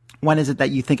 When is it that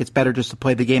you think it's better just to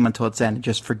play the game until it's end and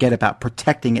just forget about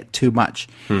protecting it too much?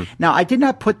 Now, I did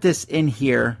not put this in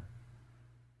here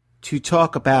to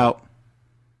talk about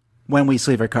when we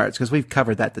sleeve our cards, because we've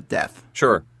covered that to death.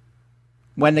 Sure.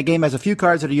 When the game has a few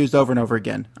cards that are used over and over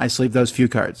again, I sleeve those few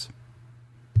cards.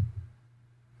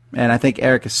 And I think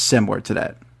Eric is similar to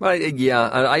that. Yeah,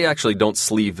 I actually don't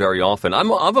sleeve very often.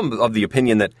 I'm of the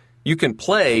opinion that you can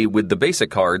play with the basic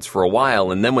cards for a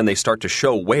while, and then when they start to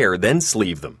show wear, then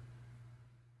sleeve them.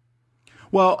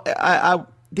 Well,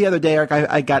 the other day, Eric,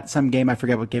 I got some game, I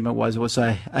forget what game it was. It was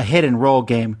a hit and roll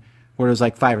game where it was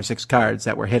like 5 or 6 cards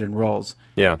that were hit and rolls.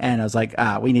 Yeah. And I was like,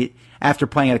 after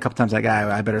playing it a couple times,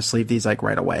 I better sleeve these like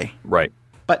right away. Right.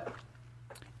 But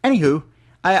anywho,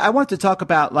 I wanted to talk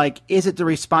about, like, is it the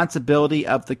responsibility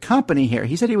of the company here?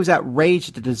 He said he was outraged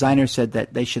that the designer said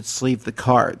that they should sleeve the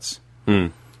cards.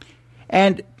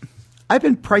 And I've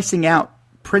been pricing out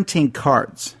printing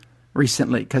cards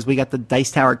recently because we got the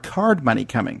Dice Tower card money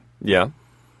coming. Yeah.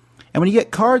 And when you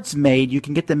get cards made, you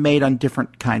can get them made on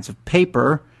different kinds of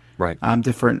paper. Right.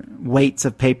 Different weights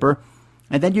of paper.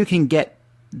 And then you can get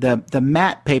the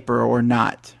matte paper or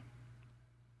not.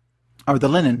 Or the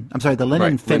linen. I'm sorry, the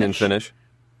linen finish. Linen finish.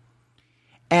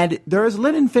 And there is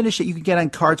linen finish that you can get on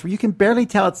cards where you can barely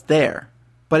tell it's there.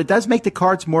 But it does make the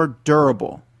cards more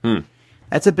durable.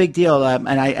 That's a big deal. And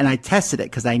I tested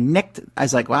it because I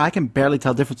was like, well, I can barely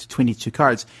tell the difference between these two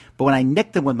cards. But when I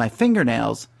nicked them with my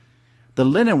fingernails, the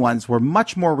linen ones were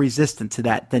much more resistant to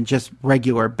that than just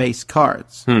regular base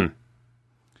cards.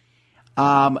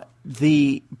 But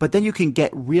then you can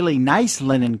get really nice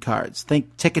linen cards.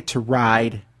 Think Ticket to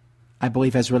Ride, I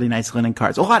believe, has really nice linen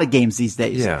cards. A lot of games these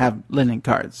days have linen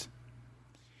cards.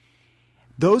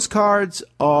 Those cards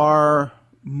are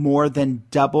more than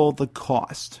double the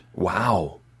cost.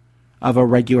 Wow. Of a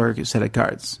regular set of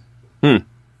cards.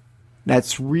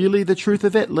 That's really the truth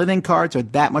of it. Linen cards are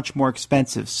that much more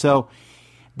expensive. So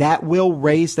that will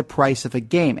raise the price of a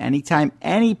game. Anytime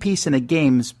any piece in a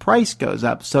game's price goes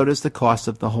up, so does the cost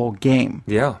of the whole game.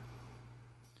 Yeah.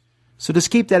 So just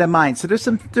keep that in mind. So there's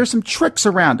some tricks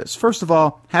around this. First of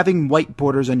all, having white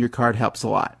borders on your card helps a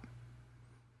lot.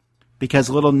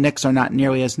 Because little nicks are not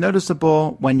nearly as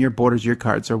noticeable when your borders of your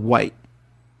cards are white.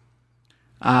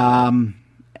 And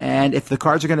if the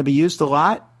cards are going to be used a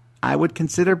lot, I would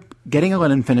consider getting a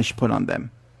linen finish put on them.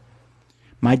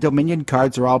 My Dominion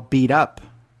cards are all beat up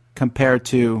compared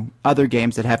to other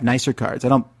games that have nicer cards. I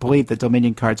don't believe that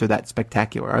Dominion cards are that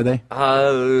spectacular, are they?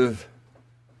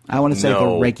 I want to say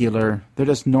they're regular. They're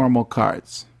just normal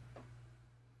cards.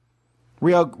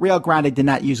 Rio Grande did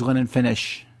not use linen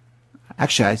finish.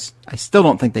 Actually, I still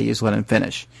don't think they use linen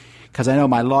finish because I know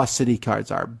my Lost City cards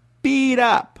are beat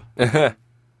up.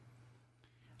 And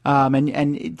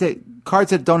the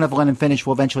cards that don't have linen finish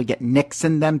will eventually get nicks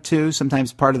in them too.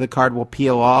 Sometimes part of the card will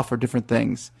peel off or different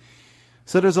things.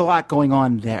 So there's a lot going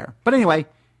on there. But anyway,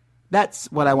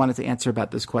 that's what I wanted to answer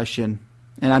about this question.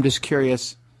 And I'm just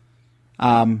curious.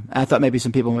 I thought maybe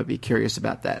some people might be curious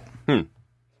about that.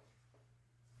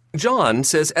 John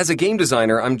says, as a game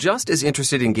designer, I'm just as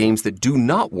interested in games that do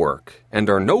not work and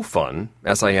are no fun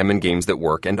as I am in games that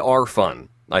work and are fun.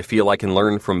 I feel I can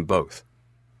learn from both.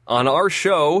 On our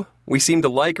show, we seem to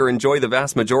like or enjoy the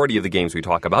vast majority of the games we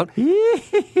talk about.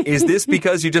 Is this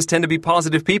because you just tend to be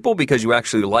positive people, because you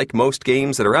actually like most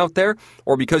games that are out there,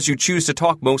 or because you choose to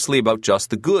talk mostly about just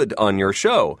the good on your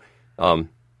show?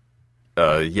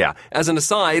 Yeah. As an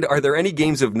aside, are there any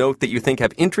games of note that you think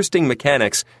have interesting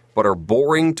mechanics but are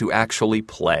boring to actually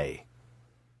play?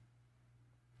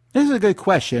 This is a good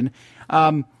question.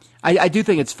 I do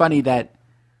think it's funny that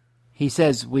he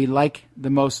says we like the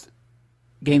most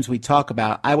games we talk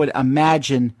about. I would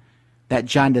imagine that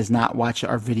John does not watch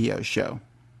our video show.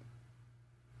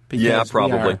 Yeah,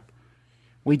 probably.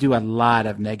 We do a lot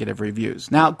of negative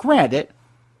reviews. Now, granted,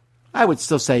 I would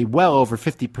still say well over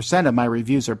 50% of my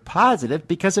reviews are positive,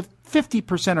 because if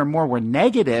 50% or more were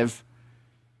negative,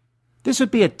 this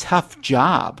would be a tough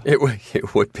job. It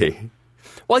would be.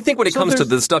 Well, I think when it comes to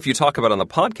the stuff you talk about on the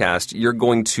podcast, you're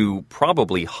going to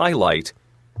probably highlight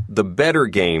the better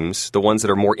games, the ones that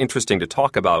are more interesting to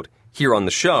talk about here on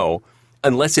the show,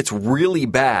 unless it's really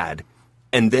bad,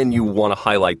 and then you want to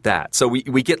highlight that. So we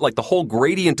get like the whole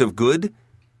gradient of good,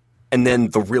 and then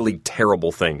the really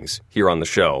terrible things here on the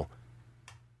show.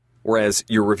 Whereas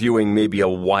you're reviewing maybe a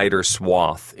wider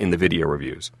swath in the video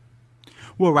reviews.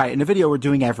 Well, right. In the video, we're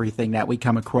doing everything that we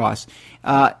come across.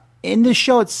 In the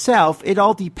show itself, it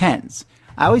all depends.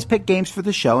 I always pick games for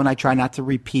the show, and I try not to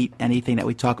repeat anything that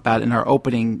we talk about in our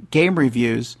opening game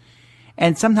reviews.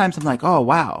 And sometimes I'm like, oh,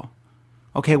 wow.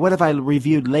 Okay, what have I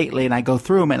reviewed lately? And I go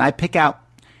through them, and I pick out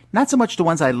not so much the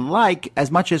ones I like as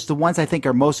much as the ones I think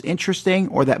are most interesting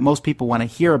or that most people want to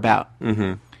hear about.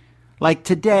 Mm-hmm. Like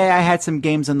today, I had some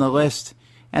games on the list,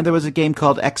 and there was a game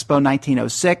called Expo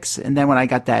 1906, and then when I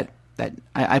got that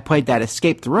I played that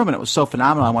Escape the Room, and it was so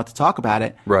phenomenal I want to talk about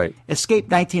it. Right. Escape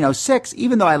 1906,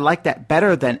 even though I like that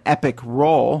better than Epic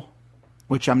Roll,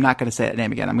 which I'm not going to say that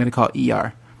name again. I'm going to call it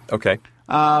ER. Okay.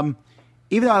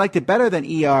 Even though I liked it better than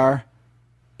ER,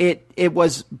 it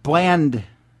was bland.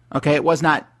 Okay, it was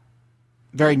not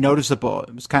very noticeable.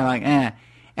 It was kind of like, eh.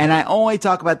 And I only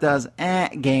talk about those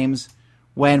games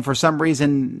when, for some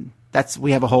reason,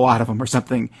 we have a whole lot of them or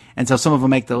something, and so some of them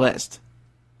make the list.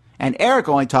 And Eric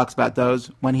only talks about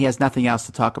those when he has nothing else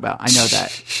to talk about. I know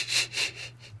that.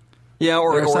 Yeah,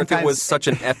 or if it was such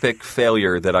an epic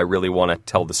failure that I really want to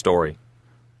tell the story.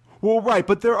 Well, right,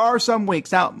 but there are some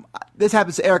weeks. Now, this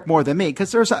happens to Eric more than me,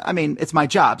 because it's my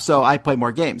job, so I play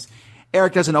more games.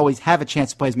 Eric doesn't always have a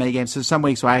chance to play as many games, so there's some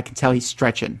weeks where I can tell he's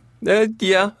stretching.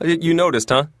 Yeah, you noticed,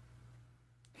 huh?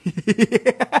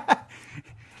 Yeah.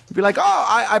 He'd be like,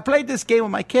 I played this game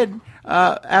with my kid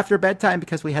after bedtime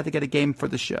because we had to get a game for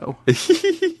the show.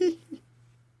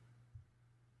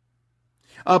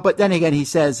 But then again, he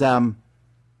says, are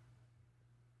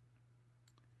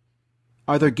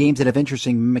there games that have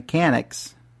interesting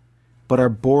mechanics but are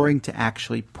boring to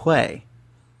actually play?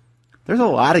 There's a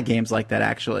lot of games like that,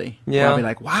 actually. Yeah. Where I'll be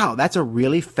like, wow, that's a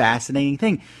really fascinating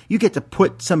thing. You get to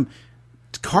put some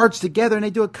cards together and they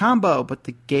do a combo, but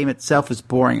the game itself is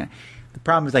boring. The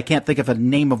problem is I can't think of a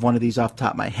name of one of these off the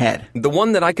top of my head. The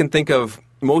one that I can think of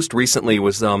most recently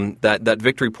was that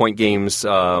Victory Point Games,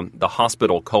 the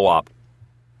hospital co-op,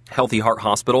 Healthy Heart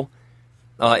Hospital.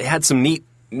 It had some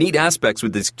neat aspects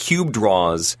with these cube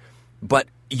draws, but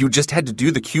you just had to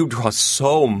do the cube draws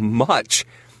so much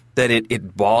that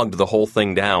it bogged the whole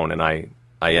thing down, and I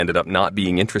ended up not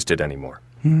being interested anymore.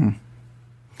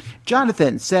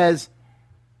 Jonathan says,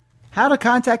 how to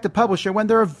contact a publisher when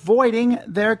they're avoiding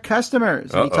their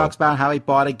customers. And he talks about how he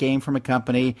bought a game from a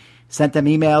company, sent them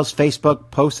emails, Facebook,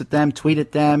 posted them,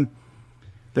 tweeted them.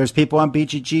 There's people on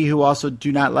BGG who also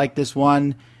do not like this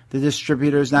one. The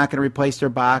distributor is not going to replace their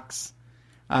box.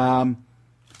 So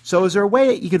is there a way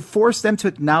that you could force them to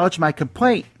acknowledge my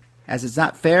complaint? As it's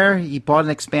not fair, he bought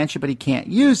an expansion, but he can't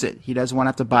use it. He doesn't want to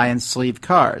have to buy in sleeve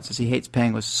cards, as he hates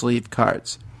paying with sleeve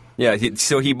cards. Yeah,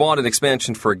 so he bought an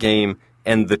expansion for a game,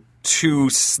 and the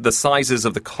sizes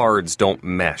of the cards don't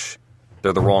mesh.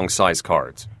 They're the wrong size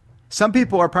cards. Some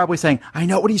people are probably saying, I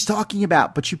know what he's talking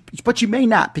about, but you may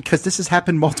not, because this has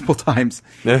happened multiple times.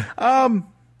 Yeah.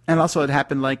 And also it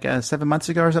happened like 7 months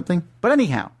ago or something. But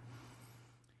anyhow,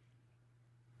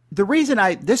 the reason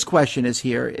this question is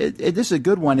here, this is a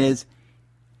good one, is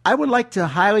I would like to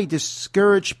highly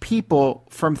discourage people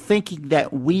from thinking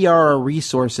that we are a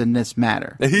resource in this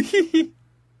matter.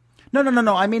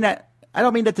 No. I mean, I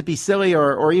don't mean that to be silly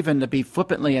or even to be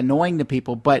flippantly annoying to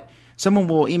people, but someone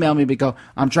will email me and go,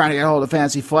 I'm trying to get a hold of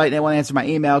Fantasy Flight, and they won't answer my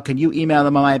email. Can you email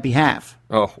them on my behalf?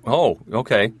 Oh,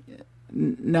 okay.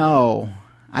 No,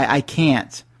 I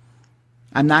can't.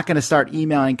 I'm not going to start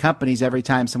emailing companies every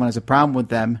time someone has a problem with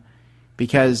them,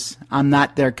 because I'm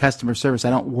not their customer service. I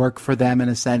don't work for them in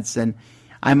a sense, and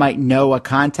I might know a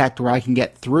contact where I can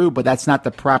get through, but that's not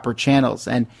the proper channels.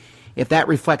 And if that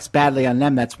reflects badly on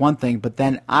them, that's one thing, but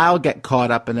then I'll get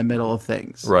caught up in the middle of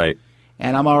things. Right.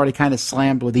 And I'm already kind of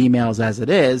slammed with emails as it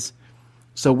is,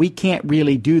 so we can't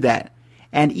really do that.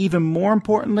 And even more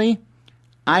importantly,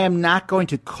 I am not going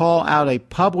to call out a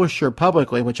publisher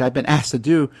publicly, which I've been asked to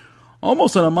do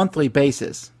almost on a monthly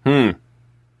basis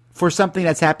for something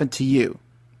that's happened to you.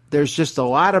 There's just a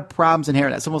lot of problems in here.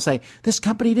 That someone will say, this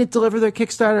company didn't deliver their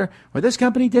Kickstarter, or this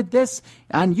company did this,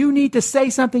 and you need to say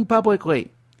something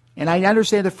publicly. And I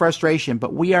understand the frustration,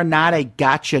 but we are not a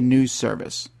gotcha news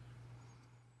service.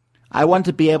 I want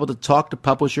to be able to talk to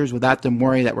publishers without them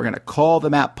worrying that we're going to call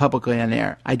them out publicly on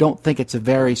air. I don't think it's a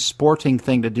very sporting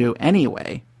thing to do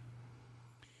anyway.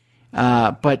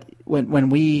 But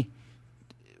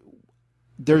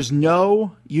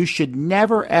you should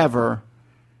never ever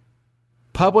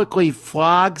publicly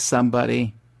flog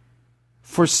somebody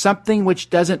for something which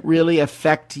doesn't really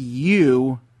affect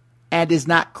you and is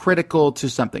not critical to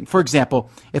something. For example,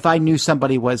 if I knew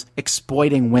somebody was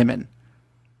exploiting women,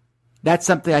 that's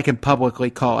something I can publicly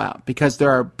call out, because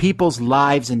there are people's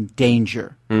lives in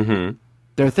danger. Mm-hmm.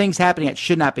 There are things happening that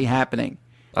should not be happening.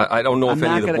 I don't know if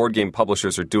any of the board game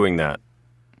publishers are doing that.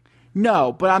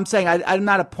 No, but I'm saying I'm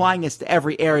not applying this to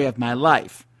every area of my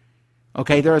life.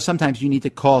 Okay, there are sometimes you need to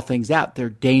call things out. They're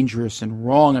dangerous and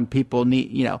wrong, and people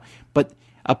need, but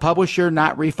a publisher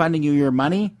not refunding you your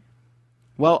money,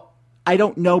 well, I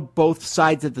don't know both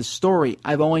sides of the story.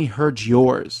 I've only heard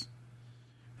yours.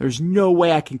 There's no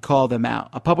way I can call them out.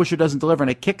 A publisher doesn't deliver on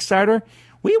a Kickstarter.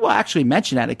 We will actually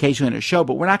mention that occasionally in a show,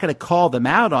 but we're not going to call them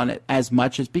out on it as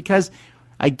much as because,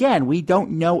 again, we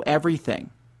don't know everything.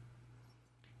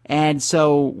 And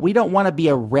so we don't want to be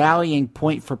a rallying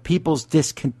point for people's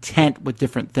discontent with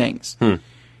different things.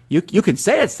 You can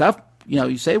say that stuff.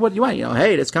 You say what you want.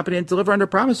 Hey, this company didn't deliver under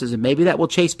promises, and maybe that will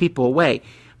chase people away.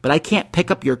 But I can't pick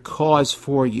up your cause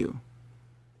for you.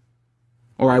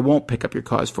 Or I won't pick up your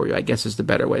cause for you, I guess is the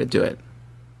better way to do it.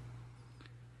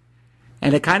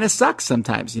 And it kind of sucks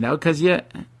sometimes, because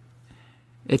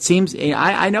it seems,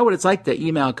 I know what it's like to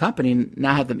email a company and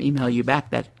not have them email you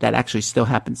back. That actually still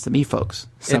happens to me, folks.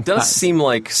 Sometimes. It does seem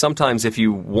like sometimes if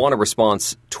you want a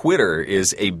response, Twitter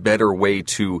is a better way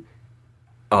to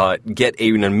get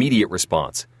an immediate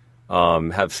response.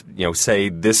 Say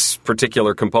this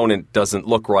particular component doesn't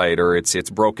look right or it's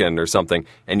broken or something,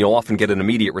 and you'll often get an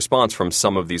immediate response from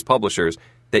some of these publishers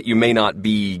that you may not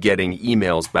be getting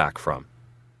emails back from.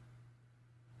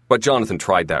 But Jonathan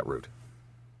tried that route.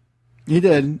 He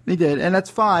did, and that's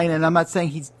fine. And I'm not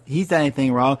saying he's done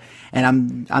anything wrong,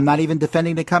 and I'm not even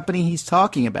defending the company he's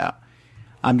talking about.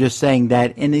 I'm just saying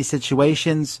that in these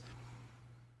situations,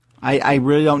 I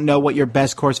really don't know what your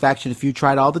best course of action. If you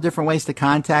tried all the different ways to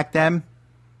contact them,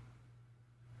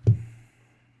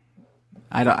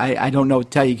 I don't know what to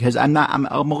tell you because I'm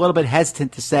a little bit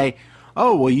hesitant to say,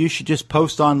 oh, well, you should just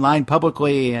post online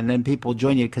publicly and then people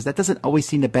join you, because that doesn't always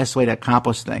seem the best way to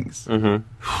accomplish things. Mm-hmm.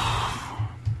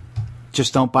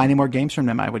 Just don't buy any more games from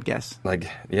them, I would guess.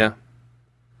 Yeah.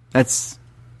 That's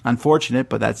unfortunate,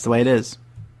 but that's the way it is.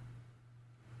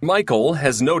 Michael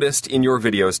has noticed in your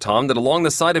videos, Tom, that along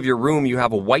the side of your room you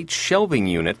have a white shelving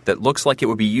unit that looks like it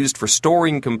would be used for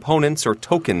storing components or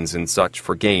tokens and such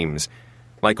for games.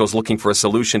 Michael's looking for a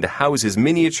solution to house his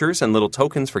miniatures and little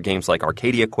tokens for games like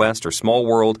Arcadia Quest or Small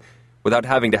World without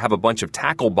having to have a bunch of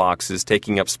tackle boxes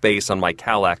taking up space on my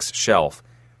Kallax shelf.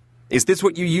 Is this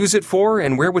what you use it for,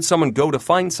 and where would someone go to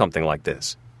find something like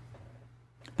this?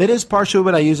 That is partially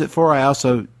what I use it for. I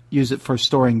also use it for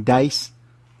storing dice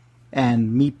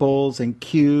and meeples and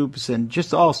cubes and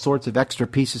just all sorts of extra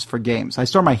pieces for games. I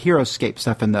store my HeroScape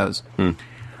stuff in those.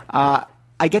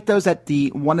 I get those at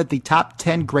one of the top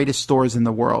 10 greatest stores in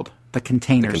the world, the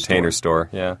Container Store. The Container Store,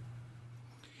 yeah.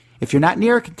 If you're not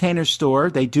near a Container Store,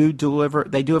 they do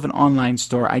have an online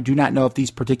store. I do not know if these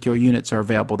particular units are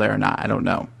available there or not. I don't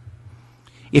know.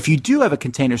 If you do have a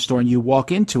Container Store and you walk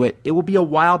into it, it will be a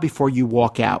while before you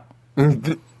walk out.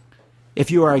 If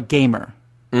you are a gamer.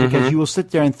 Because you will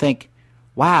sit there and think,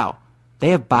 wow, they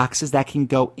have boxes that can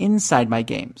go inside my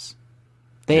games.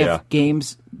 They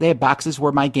have boxes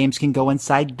where my games can go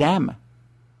inside them.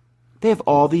 They have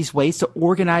all these ways to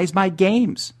organize my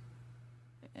games.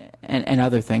 And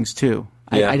other things, too.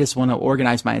 Yeah. I just want to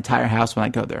organize my entire house when I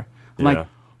go there. I'm like,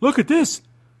 look at this.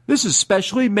 This is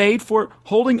specially made for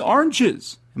holding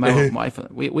oranges. And my wife,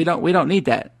 we don't need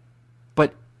that.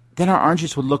 But then our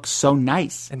oranges would look so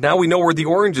nice. And now we know where the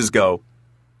oranges go.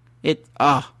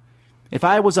 If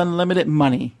I was unlimited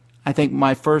money, I think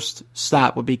my first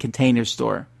stop would be Container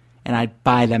Store, and I'd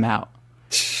buy them out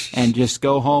and just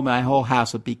go home. And my whole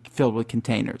house would be filled with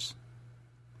containers.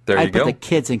 I'd put the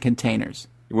kids in containers.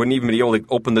 You wouldn't even be able to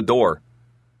open the door.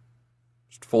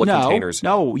 Just full of containers.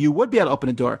 No, you would be able to open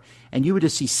the door, and you would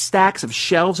just see stacks of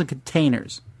shelves and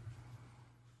containers.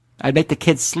 I'd make the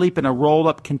kids sleep in a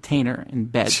rolled-up container in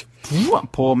bed.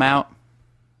 Pull them out.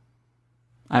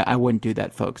 I wouldn't do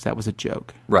that, folks. That was a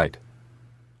joke. Right.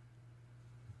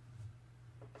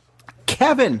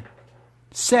 Kevin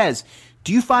says,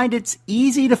 do you find it's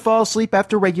easy to fall asleep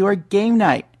after regular game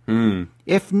night?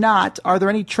 If not, are there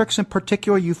any tricks in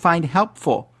particular you find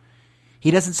helpful?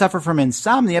 He doesn't suffer from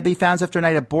insomnia, but he finds after a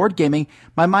night of board gaming,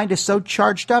 my mind is so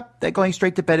charged up that going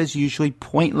straight to bed is usually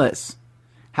pointless.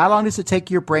 How long does it take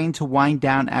your brain to wind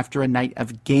down after a night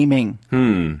of gaming?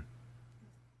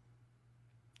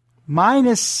 Mine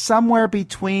is somewhere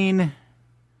between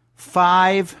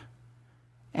 5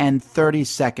 and 30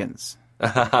 seconds.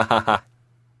 The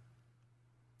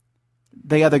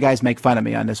other guys make fun of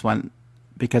me on this one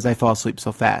because I fall asleep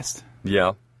so fast.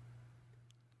 Yeah.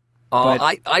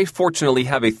 I fortunately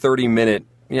have a 30-minute,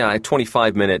 a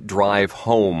 25-minute drive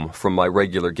home from my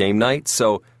regular game night,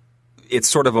 so it's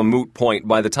sort of a moot point.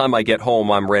 By the time I get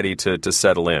home, I'm ready to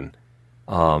settle in.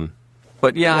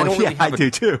 But yeah, I don't really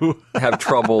have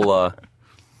trouble. I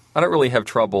don't really have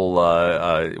trouble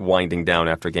winding down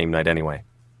after game night anyway.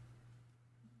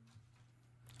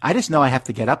 I just know I have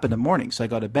to get up in the morning, so I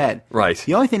go to bed. Right.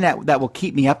 The only thing that will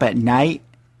keep me up at night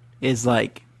is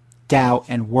like doubt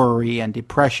and worry and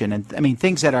depression, and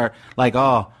things that are like,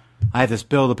 oh, I have this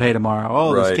bill to pay tomorrow.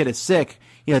 Oh, this kid is sick.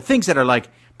 Things that are like,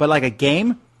 but like a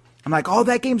game, I'm like, oh,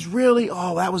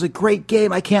 that was a great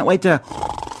game. I can't wait to...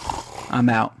 I'm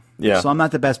out. Yeah. So I'm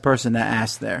not the best person to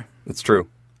ask there. It's true.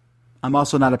 I'm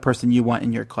also not a person you want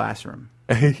in your classroom.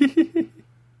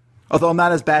 Although I'm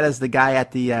not as bad as the guy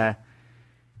at the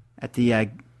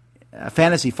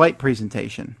Fantasy Flight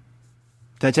presentation.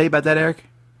 Did I tell you about that, Eric?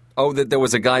 Oh, that there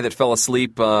was a guy that fell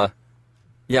asleep. They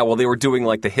were doing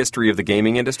like the history of the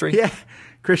gaming industry. Yeah.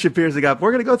 Christian Pierce got,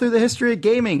 we're going to go through the history of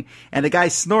gaming. And the guy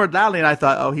snored loudly, and I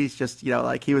thought, oh, he's just,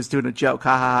 like he was doing a joke.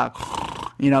 Ha ha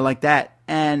ha. Like that.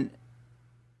 And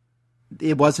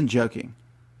it wasn't joking.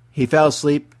 He fell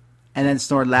asleep and then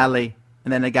snored loudly.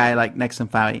 And then the guy next to him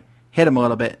finally hit him a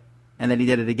little bit. And then he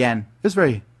did it again. It was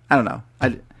very, I don't know.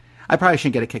 I probably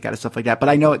shouldn't get a kick out of stuff like that, but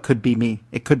I know it could be me.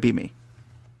 It could be me.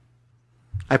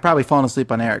 I've probably fallen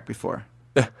asleep on Eric before.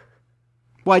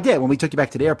 Well, I did when we took you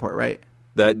back to the airport, right?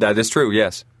 That is true,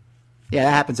 yes. Yeah,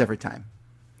 that happens every time.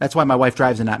 That's why my wife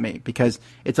drives and not me, because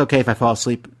it's okay if I fall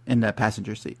asleep in the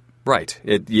passenger seat. Right.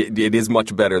 It is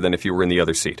much better than if you were in the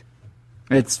other seat.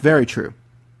 It's very true.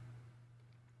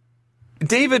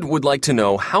 David would like to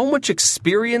know, how much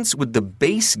experience with the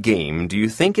base game do you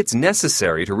think it's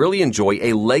necessary to really enjoy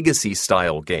a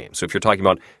legacy-style game? So if you're talking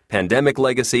about Pandemic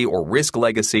Legacy or Risk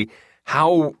Legacy,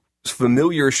 how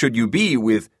familiar should you be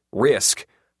with Risk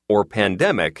or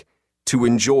Pandemic to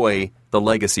enjoy the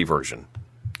Legacy version?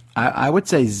 I would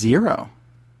say 0.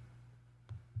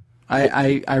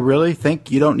 I really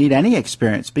think you don't need any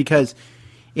experience, because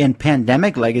in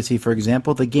Pandemic Legacy, for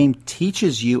example, the game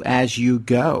teaches you as you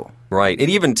go. Right. It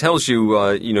even tells you,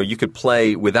 you could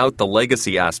play without the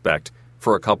legacy aspect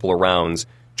for a couple of rounds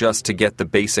just to get the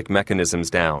basic mechanisms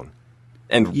down.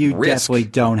 And you Risk, definitely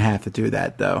don't have to do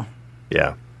that, though.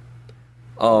 Yeah.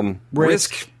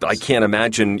 Risk, I can't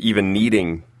imagine even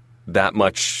needing that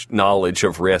much knowledge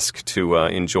of Risk to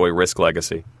enjoy Risk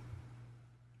Legacy.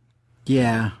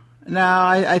 Yeah. No,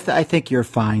 I think you're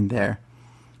fine there.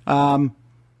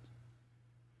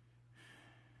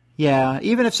 Yeah,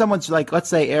 even if someone's like, let's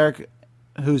say Eric,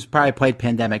 who's probably played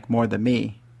Pandemic more than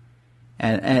me,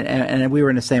 and we were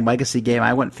in the same Legacy game,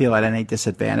 I wouldn't feel at any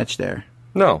disadvantage there.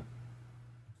 No.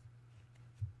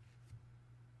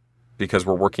 Because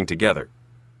we're working together.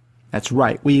 That's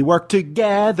right. We work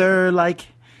together like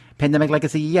Pandemic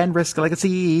Legacy and Risk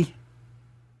Legacy.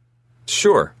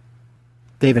 Sure.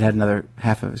 David had another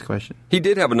half of his question. He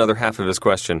did have another half of his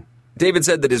question. David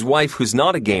said that his wife, who's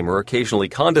not a gamer, occasionally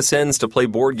condescends to play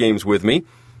board games with me.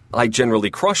 I generally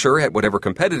crush her at whatever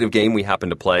competitive game we happen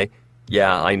to play.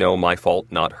 Yeah, I know, my fault,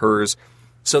 not hers.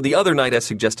 So the other night I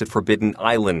suggested Forbidden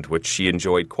Island, which she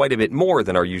enjoyed quite a bit more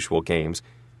than our usual games.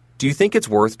 Do you think it's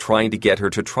worth trying to get her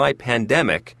to try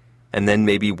Pandemic and then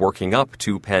maybe working up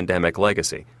to Pandemic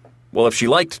Legacy? Well, if she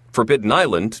liked Forbidden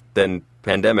Island, then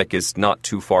Pandemic is not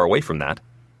too far away from that.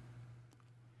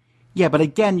 Yeah, but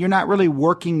again, you're not really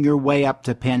working your way up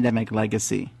to Pandemic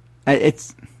Legacy.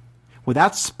 It's,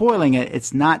 without spoiling it,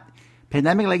 it's not.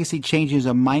 Pandemic Legacy changes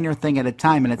a minor thing at a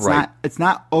time, and it's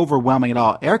not overwhelming at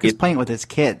all. Eric is playing it with his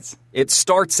kids. It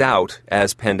starts out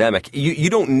as Pandemic. You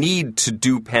don't need to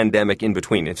do Pandemic in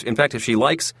between. In fact, if she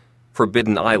likes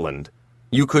Forbidden Island,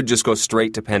 you could just go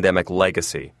straight to Pandemic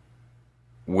Legacy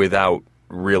without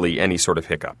really any sort of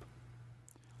hiccup.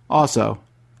 Also,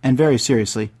 and very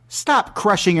seriously, stop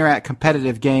crushing her at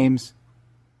competitive games.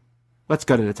 Let's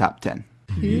go to the top 10.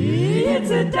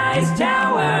 It's a Dice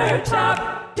Tower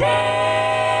Top 10!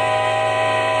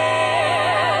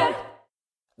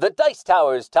 The Dice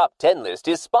Tower's Top 10 list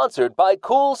is sponsored by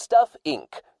Cool Stuff Inc.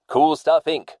 Cool Stuff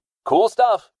Inc. Cool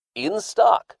stuff in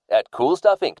stock at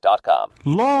coolstuffinc.com.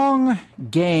 Long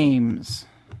games.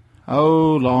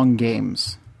 Oh, long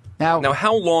games. Now,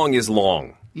 how long is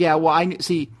long? Yeah, well, I'm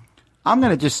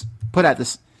going to just put out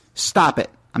this. Stop it.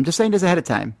 I'm just saying this ahead of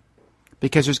time.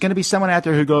 Because there's going to be someone out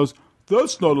there who goes,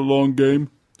 that's not a long game.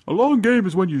 A long game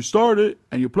is when you start it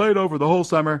and you play it over the whole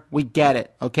summer. We get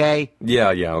it, okay?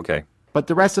 Yeah, okay. But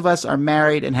the rest of us are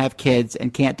married and have kids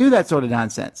and can't do that sort of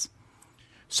nonsense.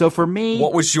 So for me...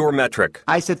 What was your metric?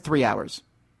 I said 3 hours.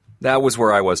 That was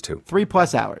where I was too.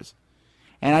 3+ hours.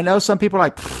 And I know some people are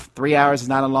like, 3 hours is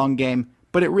not a long game,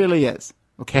 but it really is,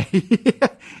 okay?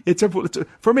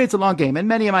 For me, it's a long game. And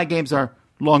many of my games are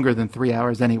longer than 3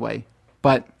 hours anyway.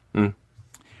 But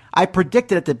I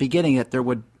predicted at the beginning that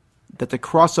the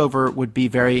crossover would be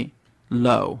very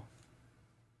low.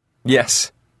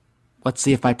 Yes. Let's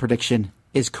see if my prediction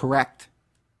is correct.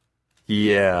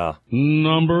 Yeah.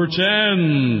 Number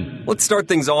 10. Let's start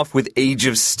things off with Age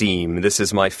of Steam. This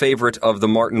is my favorite of the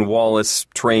Martin Wallace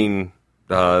train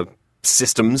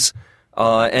systems.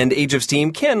 And Age of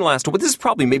Steam can last, but this is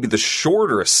probably maybe the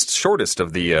shortest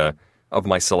of the of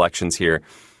my selections here.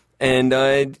 And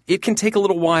it can take a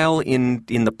little while in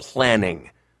the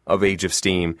planning of Age of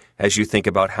Steam as you think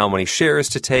about how many shares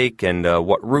to take and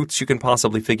what routes you can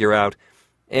possibly figure out.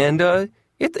 And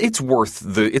it's worth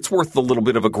the little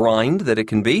bit of a grind that it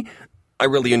can be. I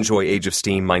really enjoy Age of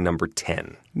Steam, my number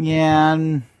 10. Yeah, I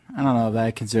don't know that I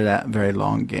consider that a very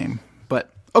long game. But,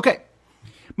 okay.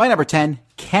 My number 10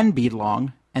 can be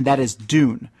long, and that is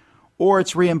Dune. Or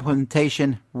its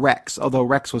reimplementation, Rex, although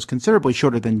Rex was considerably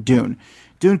shorter than Dune.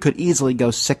 Dune could easily go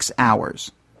 6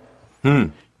 hours.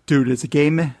 Dune is a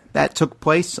game that took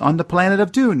place on the planet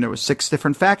of Dune. There were 6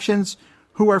 different factions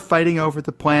who are fighting over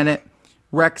the planet.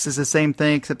 Rex is the same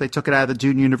thing, except they took it out of the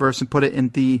Dune universe and put it on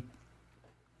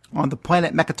the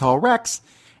planet Mechatol Rex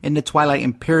in the Twilight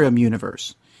Imperium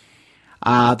universe.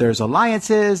 There's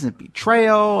alliances and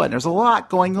betrayal, and there's a lot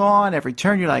going on. Every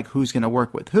turn you're like, who's going to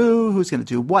work with who's going to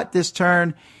do what this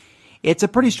turn. It's a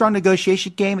pretty strong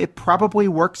negotiation game. It probably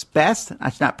works best.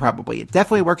 Not probably. It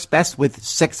definitely works best with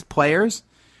 6 players.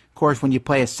 Of course, when you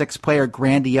play a 6-player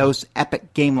grandiose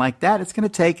epic game like that, it's going to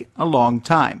take a long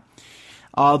time.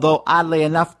 Although, oddly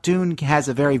enough, Dune has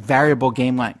a very variable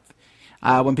game length.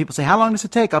 When people say, how long does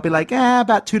it take? I'll be like,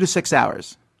 about 2 to 6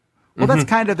 hours. Well, that's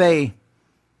kind of a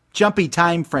jumpy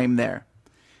time frame there.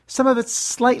 Some of it's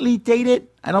slightly dated.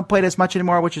 I don't play it as much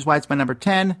anymore, which is why it's my number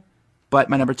 10. But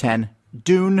my number 10,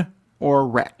 Dune or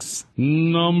Rex.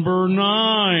 Number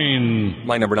 9.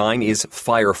 My number 9 is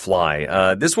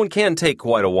Firefly. This one can take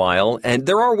quite a while, and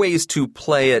there are ways to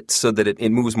play it so that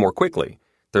it moves more quickly.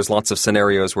 There's lots of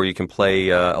scenarios where you can play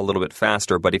a little bit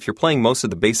faster, but if you're playing most of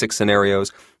the basic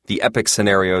scenarios, the epic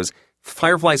scenarios,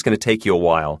 Firefly is going to take you a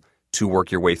while to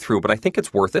work your way through, but I think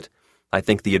it's worth it. I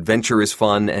think the adventure is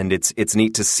fun, and it's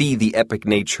neat to see the epic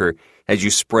nature as you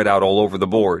spread out all over the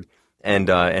board and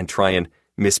try and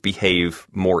misbehave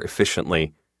more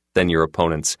efficiently than your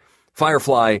opponents.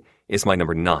 Firefly is my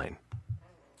number 9.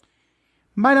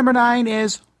 My number 9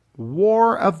 is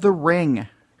War of the Ring.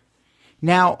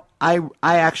 Now, I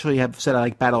actually have said I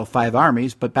like Battle of Five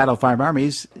Armies, but Battle of Five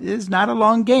Armies is not a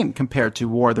long game compared to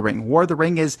War of the Ring. War of the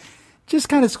Ring is just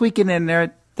kind of squeaking in there.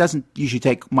 It doesn't usually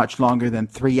take much longer than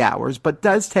 3 hours, but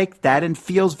does take that and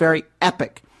feels very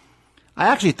epic. I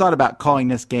actually thought about calling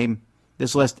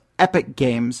this list Epic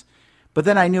Games, but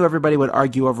then I knew everybody would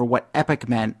argue over what epic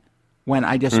meant when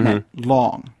I just meant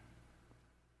long.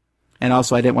 And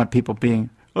also I didn't want people being,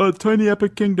 tiny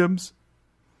epic kingdoms.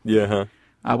 Yeah,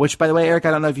 which, by the way, Eric,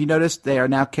 I don't know if you noticed, they are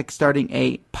now kickstarting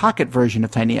a pocket version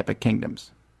of Tiny Epic Kingdoms.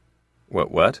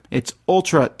 What? It's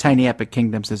Ultra Tiny Epic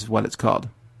Kingdoms is what it's called.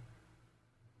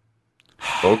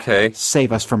 Okay.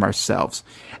 Save us from ourselves.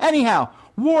 Anyhow,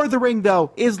 War of the Ring,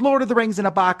 though, is Lord of the Rings in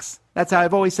a box. That's how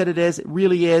I've always said it is. It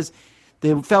really is.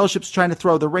 The Fellowship's trying to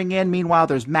throw the ring in. Meanwhile,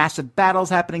 there's massive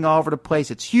battles happening all over the place.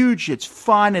 It's huge. It's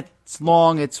fun. It's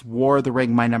long. It's War of the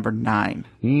Ring, my number 9.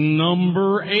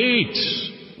 Number 8.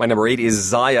 My number 8 is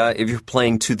Zaya. If you're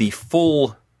playing to the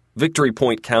full victory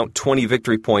point count, 20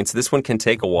 victory points, this one can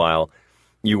take a while.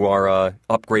 You are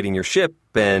upgrading your ship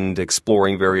and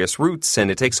exploring various routes,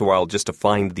 and it takes a while just to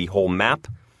find the whole map.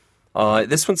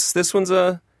 This one's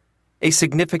a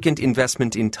significant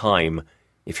investment in time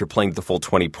if you're playing the full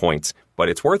 20 points, but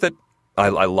it's worth it. I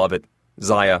love it.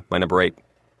 Zaya, my number 8.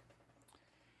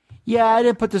 Yeah, I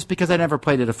didn't put this because I never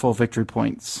played it at full victory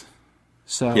points.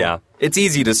 So yeah, it's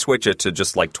easy to switch it to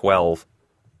just like 12.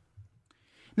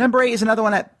 Number 8 is another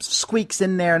one that squeaks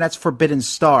in there, and that's Forbidden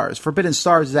Stars. Forbidden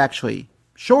Stars is actually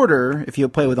shorter if you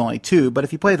play with only 2, but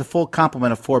if you play the full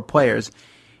complement of 4 players,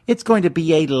 it's going to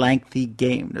be a lengthy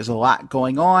game. There's a lot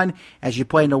going on as you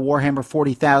play in the Warhammer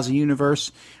 40,000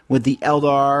 universe with the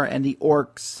Eldar and the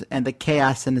Orcs and the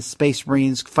Chaos and the Space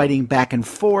Marines fighting back and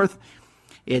forth.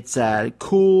 It's a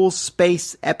cool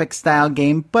space epic style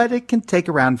game, but it can take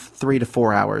around 3 to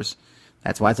 4 hours.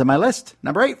 That's why it's on my list.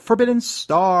 Number 8, Forbidden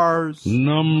Stars.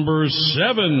 Number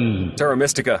 7. Terra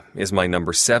Mystica is my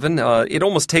number 7. It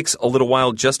almost takes a little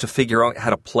while just to figure out how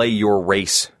to play your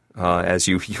race as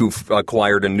you've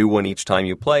acquired a new one each time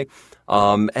you play.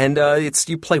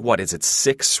 You play, what is it,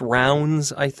 6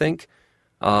 rounds, I think?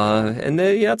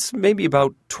 It's maybe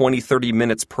about 20, 30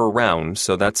 minutes per round,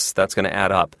 so that's going to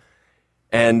add up.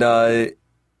 And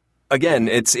again,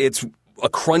 it's a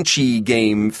crunchy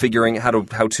game figuring how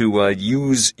to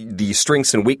use the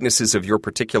strengths and weaknesses of your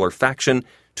particular faction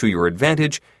to your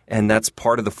advantage, and that's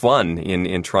part of the fun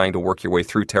in trying to work your way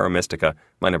through Terra Mystica,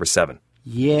 my number 7.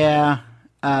 Yeah,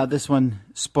 this one,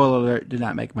 spoiler alert, did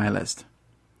not make my list.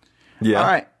 Yeah. All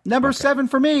right, number 7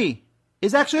 for me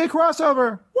is actually a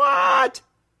crossover. What?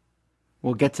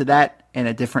 We'll get to that in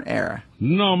a different era.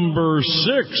 Number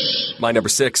 6. My number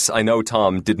 6, I know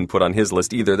Tom didn't put on his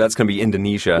list either. That's going to be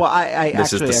Indonesia. Well, I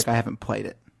haven't played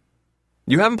it.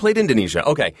 You haven't played Indonesia?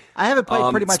 Okay. I haven't played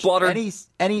pretty much Splatter?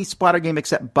 any Splatter game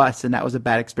except Bus, and that was a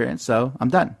bad experience, so I'm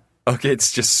done. Okay,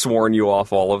 it's just sworn you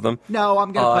off all of them? No,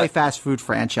 I'm going to play fast food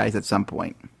franchise at some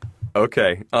point.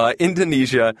 Okay.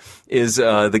 Indonesia is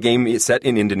the game is set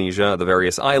in Indonesia, the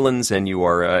various islands, and you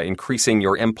are increasing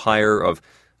your empire of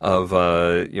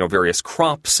various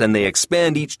crops, and they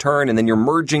expand each turn, and then you're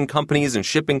merging companies and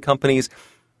shipping companies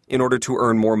in order to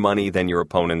earn more money than your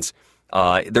opponents.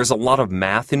 There's a lot of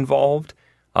math involved,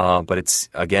 but it's,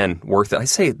 again, worth it. I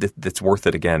say it's worth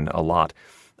it again a lot.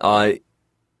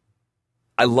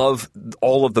 I love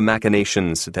all of the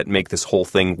machinations that make this whole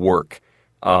thing work.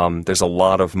 There's a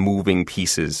lot of moving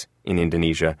pieces in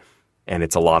Indonesia, and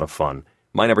it's a lot of fun.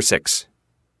 My number 6.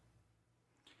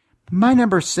 My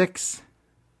number 6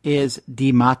 is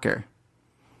Die Macher,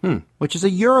 which is a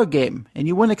Euro game, and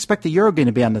you wouldn't expect a Euro game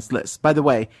to be on this list. By the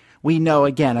way, we know,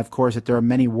 again, of course, that there are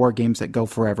many war games that go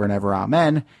forever and ever,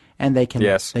 amen, and they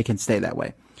can stay that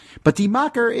way. But Die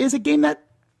Macher is a game that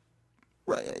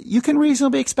you can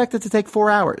reasonably expect it to take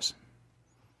 4 hours.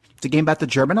 It's a game about the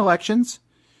German elections.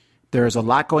 There is a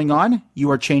lot going on.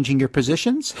 You are changing your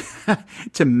positions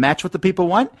to match what the people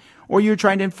want, or you're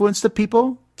trying to influence the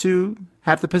people to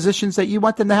have the positions that you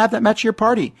want them to have that match your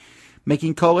party.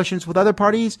 Making coalitions with other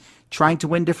parties, trying to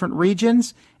win different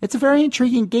regions. It's a very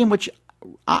intriguing game, which,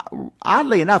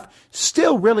 oddly enough,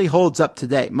 still really holds up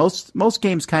today. Most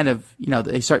games kind of,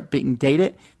 they start being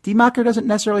dated. Die Macher doesn't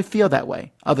necessarily feel that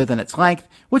way, other than its length,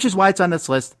 which is why it's on this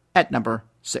list at number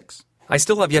 6. I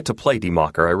still have yet to play Die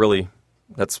Macher.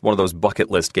 That's one of those bucket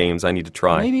list games I need to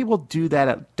try. Maybe we'll do that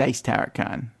at Dice Tower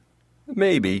Con.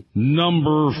 Maybe.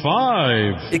 Number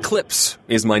 5. Eclipse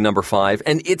is my number 5,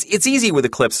 and it's easy with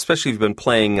Eclipse, especially if you've been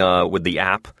playing with the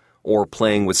app or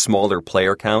playing with smaller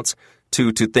player counts,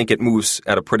 to think it moves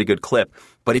at a pretty good clip.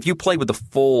 But if you play with the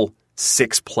full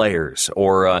 6 players,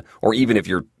 or even if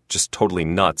you're just totally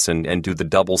nuts and do the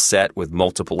double set with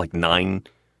multiple, like 9,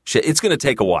 it's going to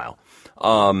take a while.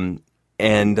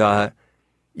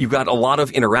 You've got a lot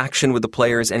of interaction with the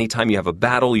players. Anytime you have a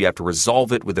battle, you have to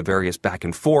resolve it with the various back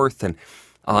and forth, and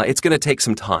it's going to take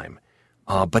some time.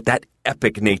 But that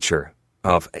epic nature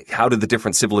of how do the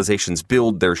different civilizations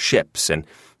build their ships, and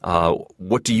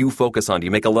what do you focus on? Do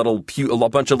you make a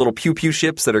bunch of little pew-pew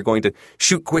ships that are going to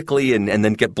shoot quickly and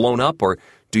then get blown up, or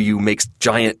do you make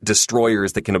giant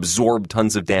destroyers that can absorb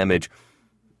tons of damage?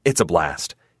 It's a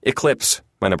blast. Eclipse,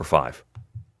 my number 5.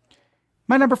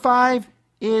 My number 5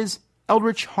 is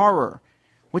Eldritch Horror,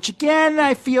 which again,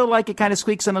 I feel like it kind of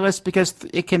squeaks on the list because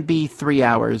it can be 3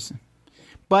 hours.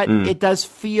 But it does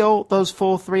feel those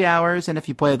full 3 hours, and if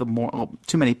you play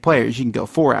too many players, you can go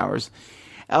 4 hours.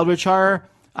 Eldritch Horror,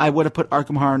 I would have put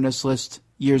Arkham Horror on this list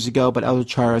years ago, but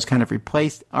Eldritch Horror has kind of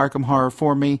replaced Arkham Horror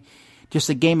for me. Just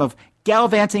a game of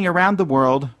gallivanting around the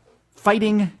world,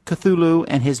 fighting Cthulhu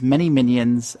and his many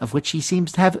minions, of which he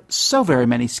seems to have so very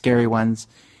many scary ones,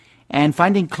 and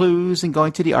finding clues and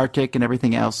going to the Arctic and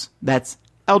everything else. That's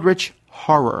Eldritch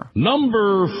Horror.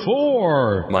 Number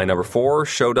 4. My number 4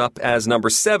 showed up as number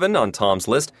 7 on Tom's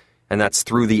list, and that's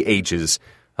Through the Ages.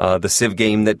 The Civ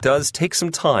game that does take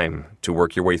some time to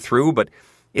work your way through, but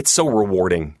it's so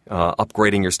rewarding,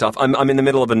 upgrading your stuff. I'm in the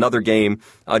middle of another game.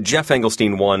 Jeff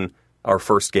Engelstein won our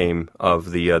first game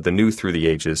of the new Through the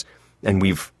Ages, and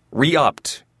we've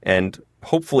re-upped, and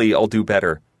hopefully I'll do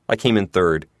better. I came in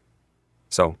 3rd.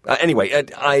 So anyway,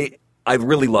 I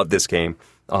really love this game.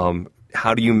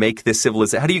 How do you make this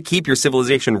civilization? How do you keep your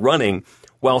civilization running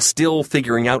while still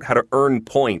figuring out how to earn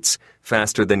points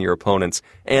faster than your opponents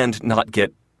and not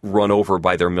get run over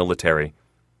by their military?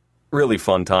 Really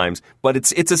fun times, but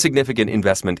it's a significant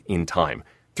investment in time.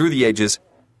 Through the Ages,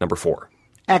 number 4.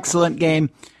 Excellent game.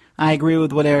 I agree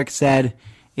with what Eric said.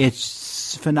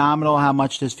 It's phenomenal how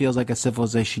much this feels like a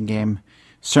civilization game.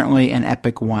 Certainly an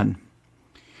epic one.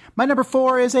 My number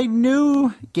 4 is a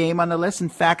new game on the list. In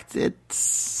fact,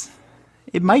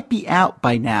 it might be out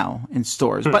by now in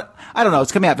stores, but I don't know.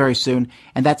 It's coming out very soon,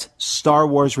 and that's Star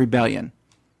Wars Rebellion.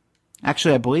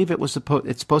 Actually, I believe it's supposed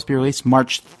to be released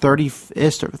March 30th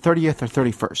or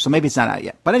 31st, so maybe it's not out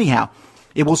yet. But anyhow,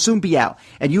 it will soon be out,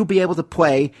 and you'll be able to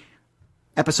play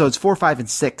episodes 4, 5, and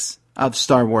 6 of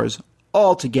Star Wars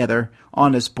all together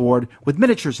on this board with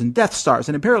miniatures and Death Stars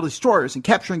and Imperial Destroyers and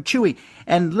capturing Chewie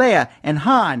and Leia and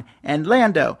Han and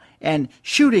Lando and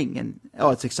shooting, and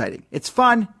it's exciting. It's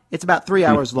fun. It's about 3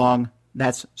 hours long.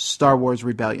 That's Star Wars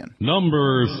Rebellion.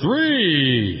 Number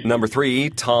 3. Number 3,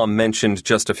 Tom mentioned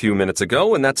just a few minutes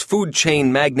ago, and that's Food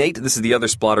Chain Magnate. This is the other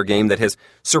Splotter game that has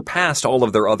surpassed all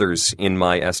of their others in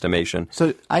my estimation.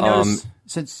 So I noticed,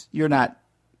 since you're not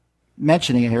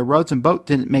mentioning it here, Roads and Boat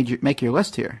didn't make your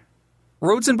list here.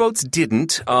 Roads and Boats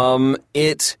didn't. I've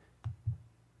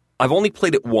only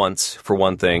played it once, for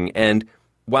one thing, and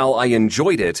while I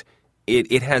enjoyed it,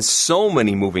 it has so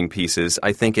many moving pieces,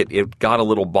 I think it got a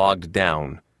little bogged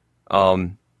down.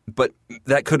 But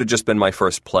that could have just been my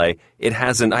first play. I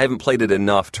haven't played it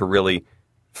enough to really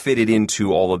fit it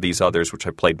into all of these others, which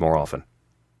I played more often.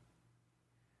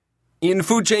 In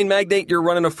Food Chain Magnate, you're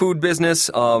running a food business.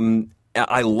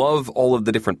 I love all of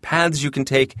the different paths you can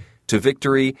take to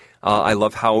victory. I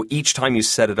love how each time you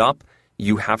set it up,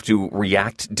 you have to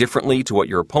react differently to what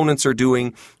your opponents are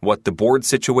doing, what the board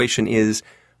situation is.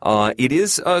 It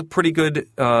is a pretty good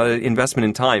investment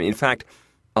in time. In fact,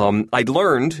 I'd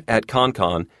learned at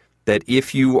ConCon that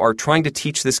if you are trying to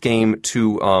teach this game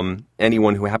to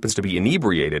anyone who happens to be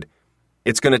inebriated,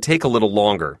 it's going to take a little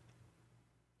longer.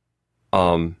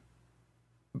 But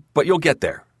you'll get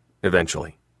there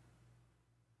eventually.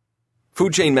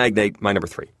 Food Chain Magnate, my number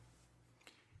 3.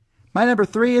 My number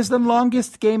 3 is the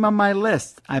longest game on my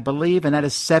list, I believe, and that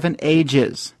is 7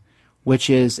 Ages, which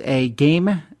is a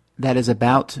game that is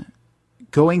about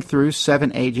going through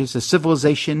 7 ages, a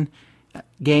civilization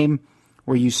game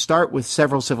where you start with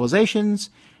several civilizations.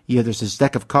 There's this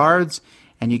deck of cards,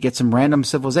 and you get some random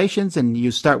civilizations, and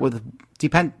you start with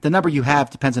the number you have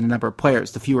depends on the number of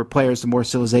players. The fewer players, the more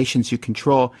civilizations you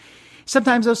control.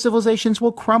 Sometimes those civilizations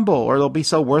will crumble, or they'll be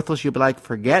so worthless you'll be like,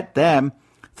 forget them.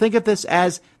 Think of this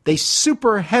as the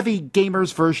super heavy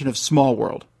gamers version of Small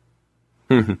World.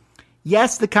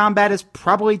 Yes, the combat is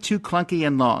probably too clunky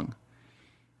and long.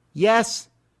 Yes,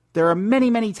 there are many,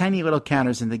 many tiny little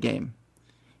counters in the game.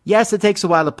 Yes, it takes a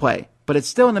while to play, but it's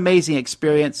still an amazing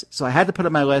experience, so I had to put it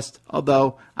on my list,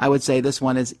 although I would say this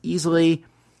one is easily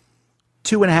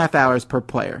 2.5 hours per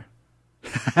player.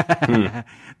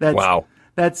 Wow.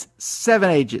 That's 7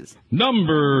 Ages.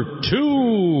 Number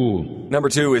 2. Number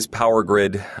 2 is Power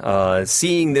Grid.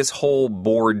 Seeing this whole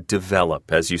board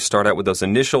develop as you start out with those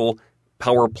initial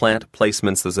power plant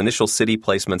placements, those initial city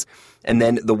placements, and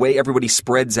then the way everybody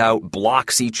spreads out,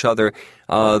 blocks each other,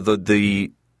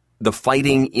 the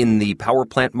fighting in the power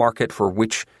plant market for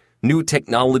which new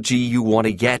technology you want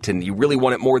to get, and you really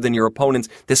want it more than your opponents.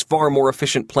 This far more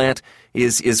efficient plant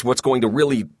is what's going to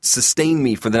really sustain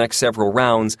me for the next several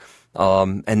rounds.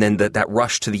 And then that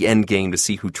rush to the end game to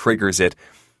see who triggers it.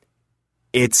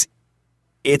 It's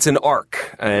an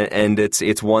arc, and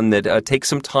it's one that takes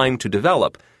some time to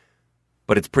develop,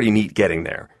 but it's pretty neat getting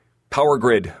there. Power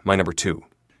Grid, my number 2.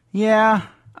 Yeah,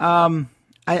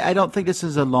 I don't think this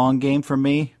is a long game for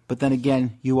me, but then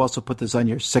again, you also put this on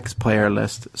your 6-player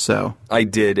list, so. I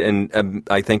did, and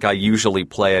I think I usually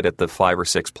play it at the 5 or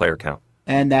 6 player count.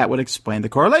 And that would explain the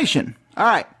correlation. All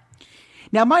right.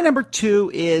 Now, my number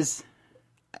 2 is,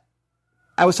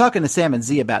 I was talking to Sam and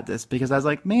Z about this because I was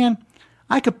like, man,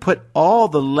 I could put all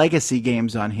the Legacy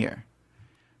games on here.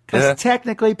 Because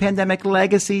technically, Pandemic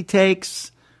Legacy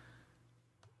takes,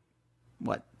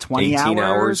 20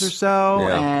 hours or so?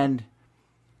 Yeah.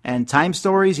 And Time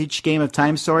Stories, each game of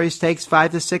Time Stories takes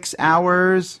 5 to 6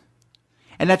 hours.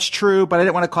 And that's true, but I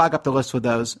didn't want to clog up the list with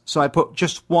those. So I put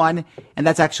just one, and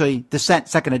that's actually Descent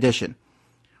 2nd Edition,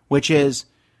 which is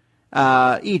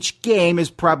each game is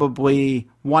probably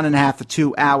 1.5 to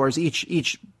 2 hours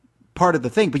each part of the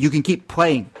thing, but you can keep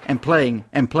playing and playing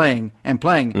and playing and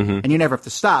playing, and you never have to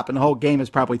stop, and the whole game is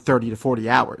probably 30 to 40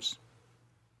 hours.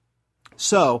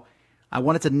 So I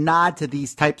wanted to nod to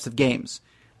these types of games.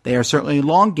 They are certainly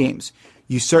long games.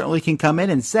 You certainly can come in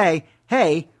and say,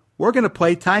 hey, we're going to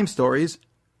play Time Stories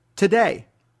today.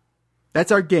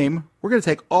 That's our game. We're going to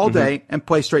take all day and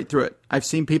play straight through it. I've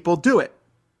seen people do it.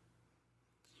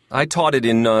 I taught it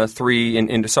in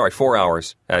 4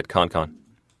 hours at ConCon.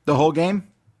 The whole game?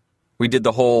 We did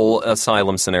the whole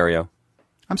asylum scenario.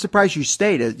 I'm surprised you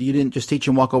stayed. You didn't just teach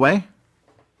and walk away?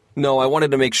 No, I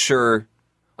wanted to make sure.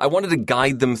 I wanted to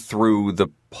guide them through the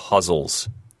puzzles.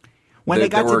 When they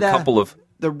got to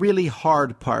the really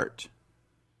hard part.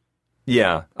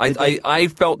 Yeah, I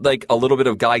felt like a little bit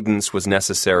of guidance was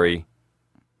necessary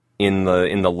in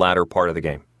the latter part of the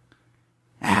game.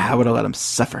 I would have let them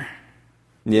suffer.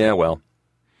 Yeah, well.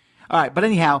 All right, but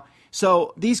anyhow,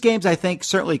 so these games I think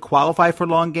certainly qualify for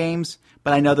long games,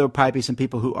 but I know there will probably be some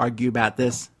people who argue about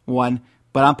this one.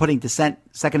 But I'm putting Descent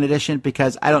 2nd Edition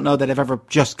because I don't know that I've ever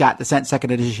just got Descent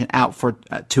 2nd Edition out for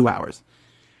 2 hours.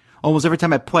 Almost every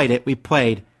time I played it, we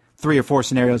played 3 or 4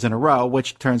 scenarios in a row,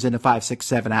 which turns into 5, 6,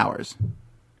 7 hours.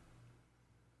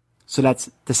 So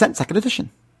that's Descent 2nd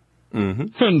Edition.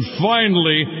 And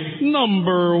finally,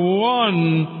 number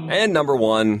 1. And number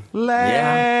 1. Lame.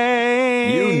 Yeah.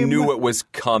 You knew it was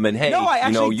coming. Hey, No, I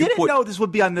actually you didn't know this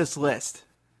would be on this list.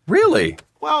 Really?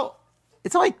 Well,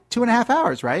 it's only 2.5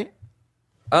 hours, right?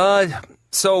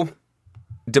 So,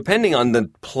 depending on the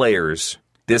players,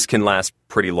 this can last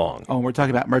pretty long. Oh, we're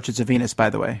talking about Merchants of Venus, by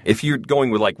the way. If you're going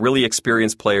with like really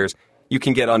experienced players, you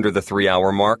can get under the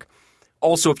 3-hour mark.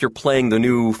 Also, if you're playing the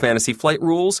new Fantasy Flight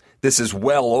rules, this is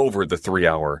well over the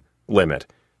 3-hour limit.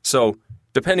 So,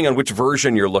 depending on which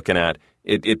version you're looking at,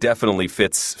 it definitely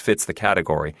fits the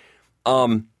category.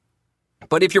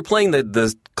 But if you're playing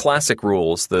the classic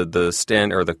rules, the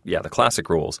classic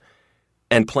rules,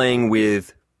 and playing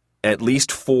with at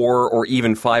least 4 or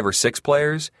even 5 or 6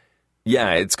 players,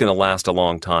 yeah, it's going to last a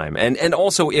long time. And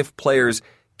also if players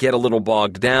get a little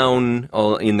bogged down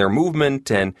in their movement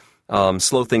and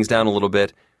slow things down a little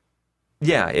bit,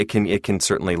 yeah, it can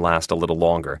certainly last a little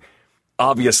longer.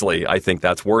 Obviously, I think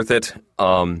that's worth it.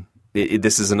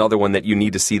 This is another one that you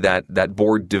need to see that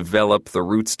board develop, the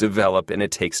roots develop, and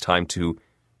it takes time to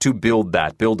build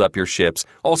up your ships.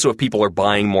 Also, if people are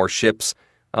buying more ships,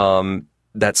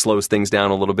 that slows things down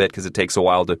a little bit because it takes a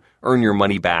while to earn your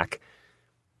money back.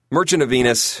 Merchant of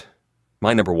Venus,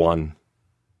 my number 1,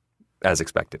 as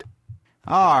expected.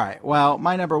 All right. Well,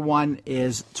 my number 1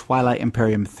 is Twilight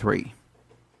Imperium 3.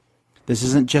 This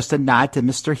isn't just a nod to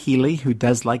Mr. Healy, who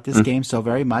does like this game so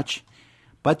very much,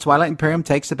 but Twilight Imperium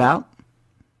takes about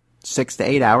 6 to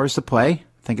 8 hours to play. I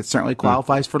think it certainly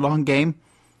qualifies for a long game.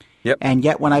 Yep. And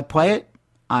yet when I play it,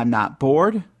 I'm not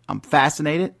bored. I'm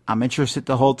fascinated. I'm interested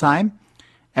the whole time.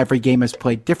 Every game is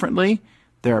played differently.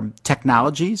 There are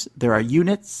technologies. There are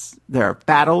units. There are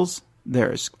battles.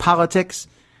 There's politics.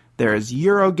 There's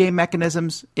Euro game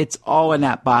mechanisms. It's all in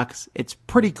that box. It's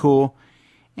pretty cool.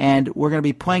 And we're going to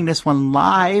be playing this one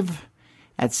live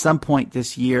at some point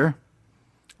this year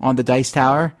on the Dice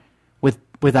Tower.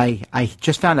 I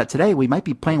just found out today we might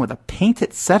be playing with a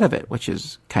painted set of it, which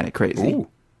is kind of crazy. Ooh,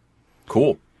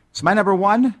 cool. So my number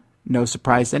 1, no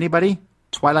surprise to anybody,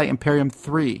 Twilight Imperium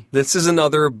 3. This is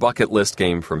another bucket list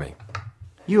game for me.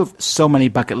 You have so many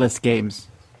bucket list games.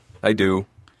 I do.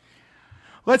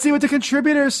 Let's see what the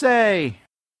contributors say.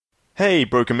 Hey,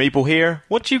 Broken Meeple here.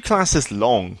 What do you class as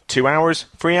long? 2 hours?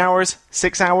 3 hours?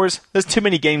 6 hours? There's too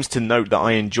many games to note that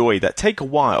I enjoy that take a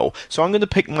while, so I'm going to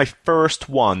pick my first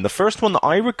one. The first one that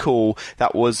I recall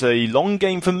that was a long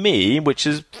game for me, which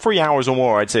is 3 hours or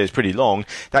more, I'd say is pretty long,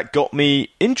 that got me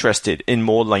interested in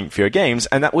more lengthier games,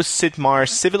 and that was Sid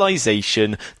Meier's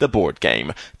Civilization, the board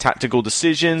game. Tactical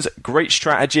decisions, great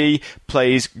strategy,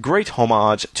 plays great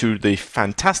homage to the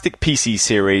fantastic PC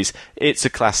series. It's a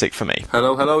classic for me.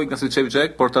 Hello, Ignacy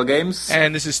Czajczyk, Portal Games.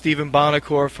 And this is Stephen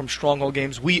Bonacore from Stronghold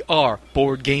Games. We are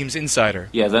Board Games Insider.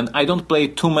 Yes, and I don't play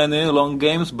too many long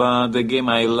games, but the game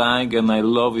I like and I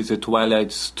love is a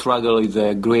Twilight Struggle. It's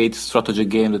a great strategy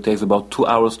game that takes about 2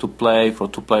 hours to play for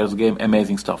 2 players game.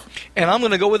 Amazing stuff. And I'm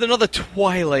going to go with another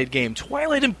Twilight game.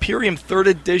 Twilight Imperium 3rd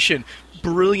Edition.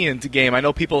 Brilliant game. I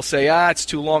know people say, it's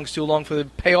too long for the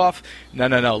payoff. No.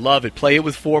 Love it. Play it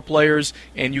with 4 players,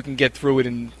 and you can get through it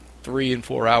in 3 and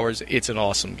 4 hours. It's an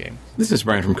awesome game. This is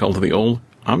Brian from Cult of the Old.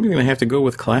 I'm going to have to go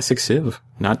with Classic Civ.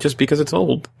 Not just because it's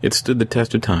old. It stood the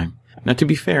test of time. Now, to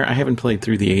be fair, I haven't played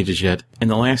Through the Ages yet, and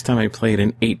the last time I played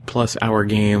an 8+ hour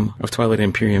game of Twilight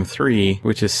Imperium 3,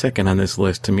 which is second on this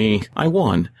list to me, I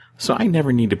won. So I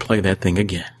never need to play that thing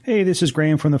again. Hey, this is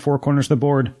Graham from the Four Corners of the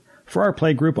Board. For our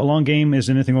play group, a long game is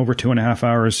anything over 2.5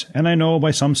 hours, and I know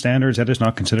by some standards that is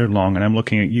not considered long, and I'm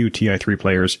looking at you TI3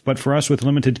 players. But for us with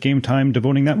limited game time,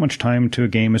 devoting that much time to a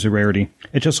game is a rarity.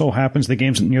 It just so happens the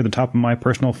games near the top of my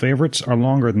personal favorites are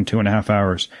longer than 2.5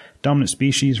 hours. Dominant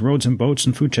Species, Roads and Boats,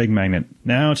 and Food Chain Magnet.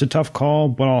 Now, it's a tough call,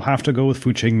 but I'll have to go with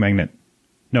Food Chain Magnet.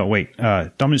 No, wait,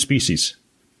 Dominant Species.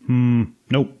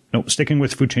 Nope, sticking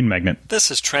with Food Chain Magnet.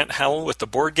 This is Trent Howell with the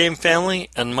Board Game Family,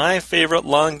 and my favorite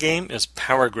long game is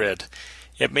Power Grid.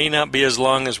 It may not be as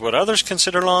long as what others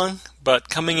consider long, but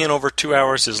coming in over 2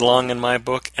 hours is long in my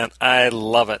book, and I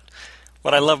love it.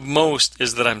 What I love most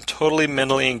is that I'm totally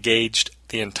mentally engaged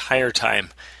the entire time.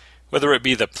 Whether it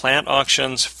be the plant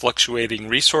auctions, fluctuating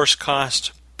resource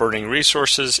cost, burning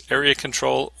resources, area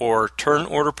control, or turn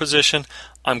order position,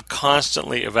 I'm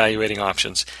constantly evaluating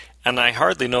options. And I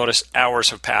hardly notice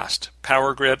hours have passed.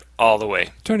 Power Grid all the way.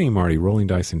 Tony and Marty, rolling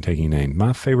dice and taking aim.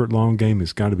 My favorite long game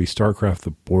has got to be StarCraft,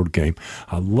 the board game.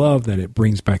 I love that it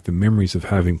brings back the memories of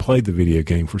having played the video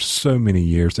game for so many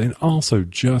years, and also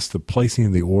just the placing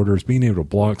of the orders, being able to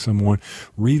block someone,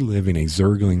 reliving a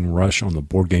Zergling rush on the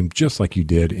board game just like you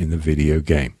did in the video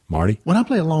game. Marty? When I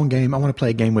play a long game, I want to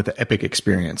play a game with an epic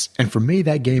experience. And for me,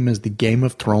 that game is the Game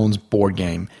of Thrones board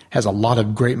game. Has a lot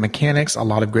of great mechanics, a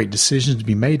lot of great decisions to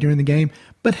be made during the game,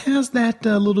 but has that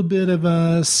little bit of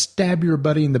a stab your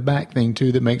buddy in the back thing,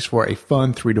 too, that makes for a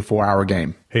fun 3 to 4 hour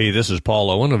game. Hey, this is Paul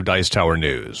Owen of Dice Tower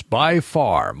News. By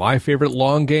far, my favorite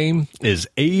long game is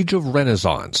Age of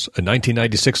Renaissance, a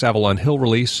 1996 Avalon Hill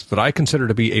release that I consider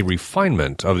to be a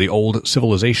refinement of the old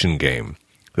Civilization game.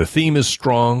 The theme is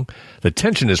strong, the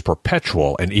tension is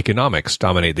perpetual, and economics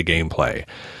dominate the gameplay.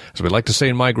 As we like to say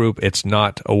in my group, it's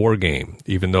not a war game,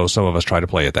 even though some of us try to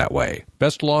play it that way.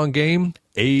 Best long game,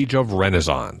 Age of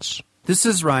Renaissance. This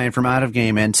is Ryan from Out of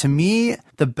Game, and to me,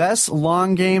 the best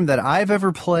long game that I've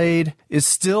ever played is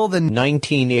still the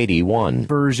 1981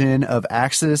 version of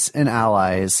Axis and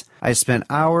Allies. I spent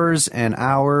hours and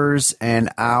hours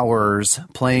and hours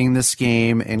playing this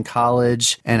game in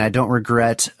college, and I don't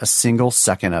regret a single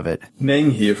second of it.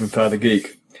 Meng here from Father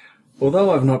Geek.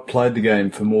 Although I've not played the game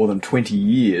for more than 20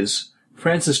 years,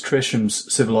 Francis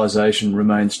Tresham's Civilization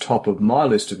remains top of my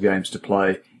list of games to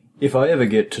play if I ever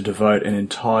get to devote an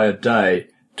entire day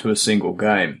to a single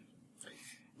game.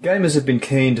 Gamers have been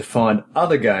keen to find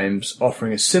other games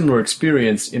offering a similar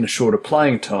experience in a shorter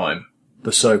playing time,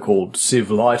 the so-called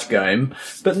Civ Lite game,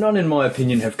 but none in my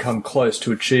opinion have come close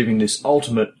to achieving this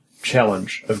ultimate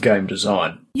challenge of game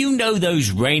design. You know those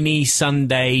rainy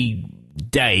Sunday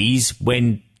days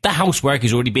when the housework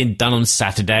has already been done on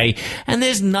Saturday and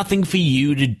there's nothing for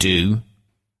you to do?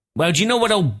 Well, do you know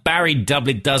what old Barry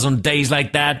Doublet does on days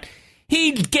like that?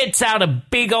 He gets out a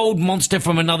big old monster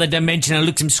from another dimension and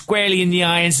looks him squarely in the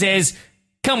eye and says,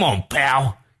 "Come on,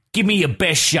 pal, give me your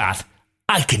best shot.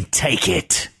 I can take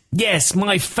it." Yes,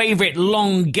 my favourite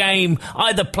long game,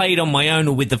 either played on my own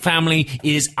or with the family,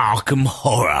 is Arkham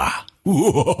Horror.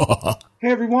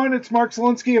 Hey everyone, it's Mark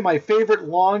Zielinski, and my favorite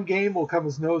long game will come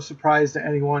as no surprise to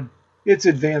anyone. It's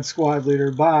Advanced Squad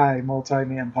Leader by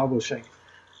Multi-Man Publishing.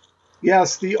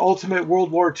 Yes, the ultimate World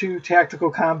War II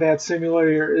tactical combat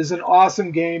simulator is an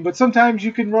awesome game, but sometimes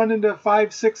you can run into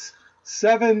 5, 6,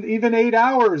 7, even 8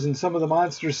 hours in some of the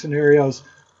monster scenarios.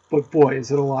 But boy, is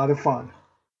it a lot of fun.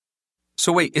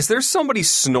 So wait, is there somebody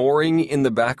snoring in the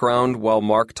background while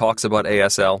Mark talks about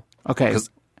ASL? Okay.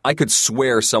 Because I could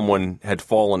swear someone had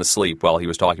fallen asleep while he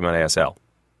was talking about ASL.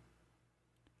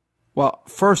 Well,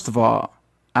 first of all,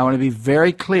 I want to be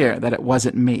very clear that it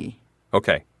wasn't me.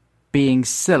 Okay. Being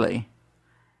silly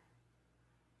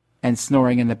and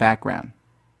snoring in the background.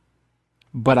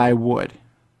 But I would.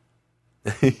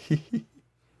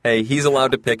 Hey, he's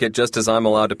allowed to pick it just as I'm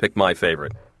allowed to pick my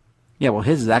favorite. Yeah, well,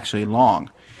 his is actually long.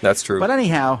 That's true. But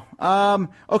anyhow,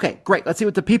 okay, great. Let's see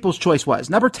what the people's choice was.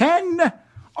 Number 10,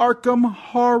 Arkham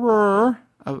Horror.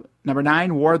 Number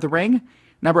 9, War of the Ring.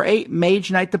 Number 8, Mage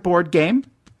Knight the board game.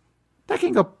 That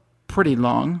can go pretty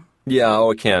long. Yeah,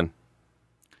 it can.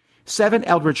 7,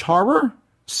 Eldritch Horror.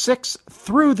 6,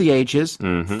 Through the Ages.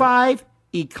 5,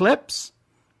 Eclipse.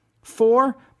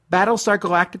 4, Battlestar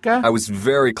Galactica. I was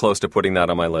very close to putting that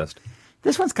on my list.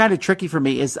 This one's kind of tricky for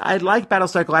me. I like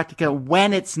Battlestar Galactica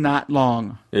when it's not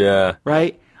long. Yeah.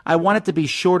 Right? I want it to be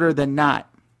shorter than not.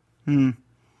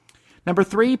 Number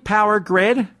 3, Power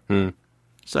Grid.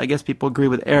 So I guess people agree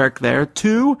with Eric there.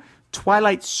 2,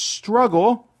 Twilight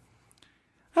Struggle.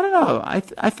 I don't know. I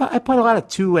played a lot of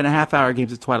 2.5 hour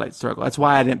games of Twilight Struggle. That's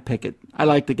why I didn't pick it. I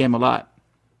like the game a lot.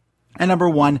 And number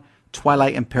 1,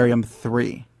 Twilight Imperium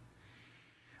 3.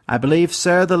 I believe,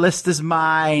 sir, the list is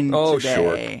mine today. Oh,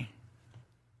 sure.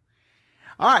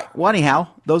 All right. Well, anyhow,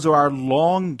 those are our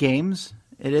long games.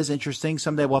 It is interesting.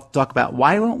 Someday we'll have to talk about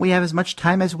why don't we have as much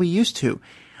time as we used to.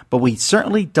 But we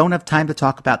certainly don't have time to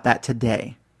talk about that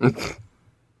today.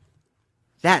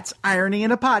 That's irony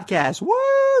in a podcast.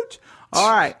 Woot! All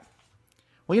right.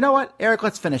 Well, you know what? Eric,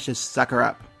 let's finish this sucker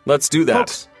up. Let's do that.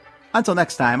 Folks, until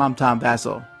next time, I'm Tom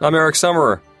Vassell. I'm Eric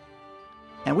Summerer.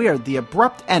 And we are the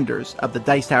abrupt enders of the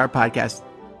Dice Tower podcast.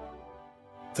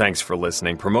 Thanks for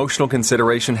listening. Promotional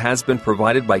consideration has been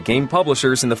provided by game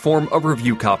publishers in the form of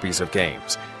review copies of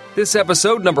games. This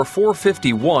episode, number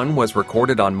 451, was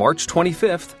recorded on March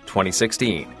 25th,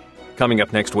 2016. Coming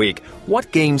up next week,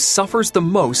 what game suffers the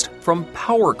most from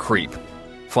power creep?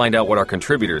 Find out what our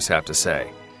contributors have to say.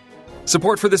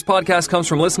 Support for this podcast comes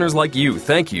from listeners like you.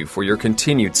 Thank you for your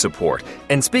continued support.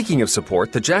 And speaking of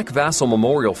support, the Jack Vassell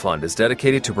Memorial Fund is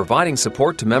dedicated to providing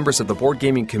support to members of the board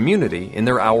gaming community in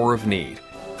their hour of need.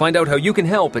 Find out how you can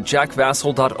help at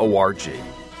jackvassell.org.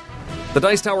 The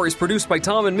Dice Tower is produced by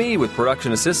Tom and me, with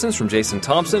production assistance from Jason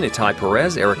Thompson, Itai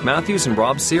Perez, Eric Matthews, and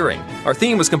Rob Searing. Our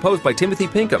theme was composed by Timothy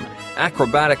Pinkham.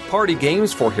 Acrobatic party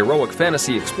games for heroic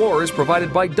fantasy explorers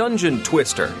provided by Dungeon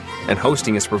Twister. And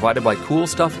hosting is provided by Cool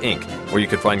Stuff Inc., where you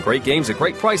can find great games at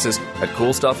great prices at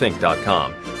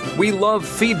CoolStuffInc.com. We love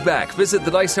feedback. Visit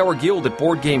the Dice Tower Guild at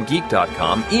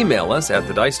BoardGameGeek.com, email us at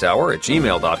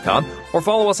thedicetower@gmail.com, or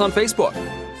follow us on Facebook.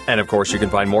 And of course, you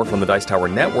can find more from the Dice Tower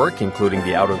Network, including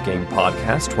the Out of Game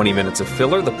podcast, 20 Minutes of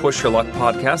Filler, the Push Your Luck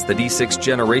podcast, the D6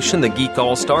 Generation, the Geek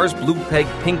All-Stars, Blue Peg,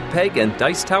 Pink Peg, and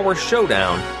Dice Tower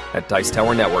Showdown at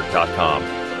Dicetowernetwork.com.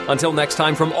 Until next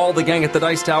time, from all the gang at the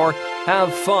Dice Tower,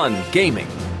 have fun gaming.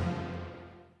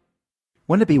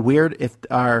 Wouldn't it be weird if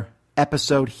our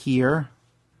episode here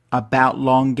about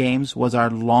long games was our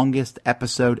longest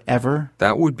episode ever?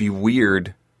 That would be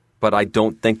weird. But I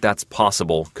don't think that's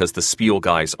possible because the Spiel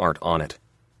guys aren't on it.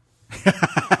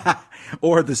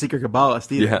 Or the Secret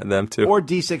Kabbalist either. Yeah, them too. Or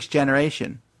D6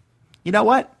 Generation. You know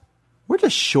what? We're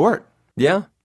just short. Yeah.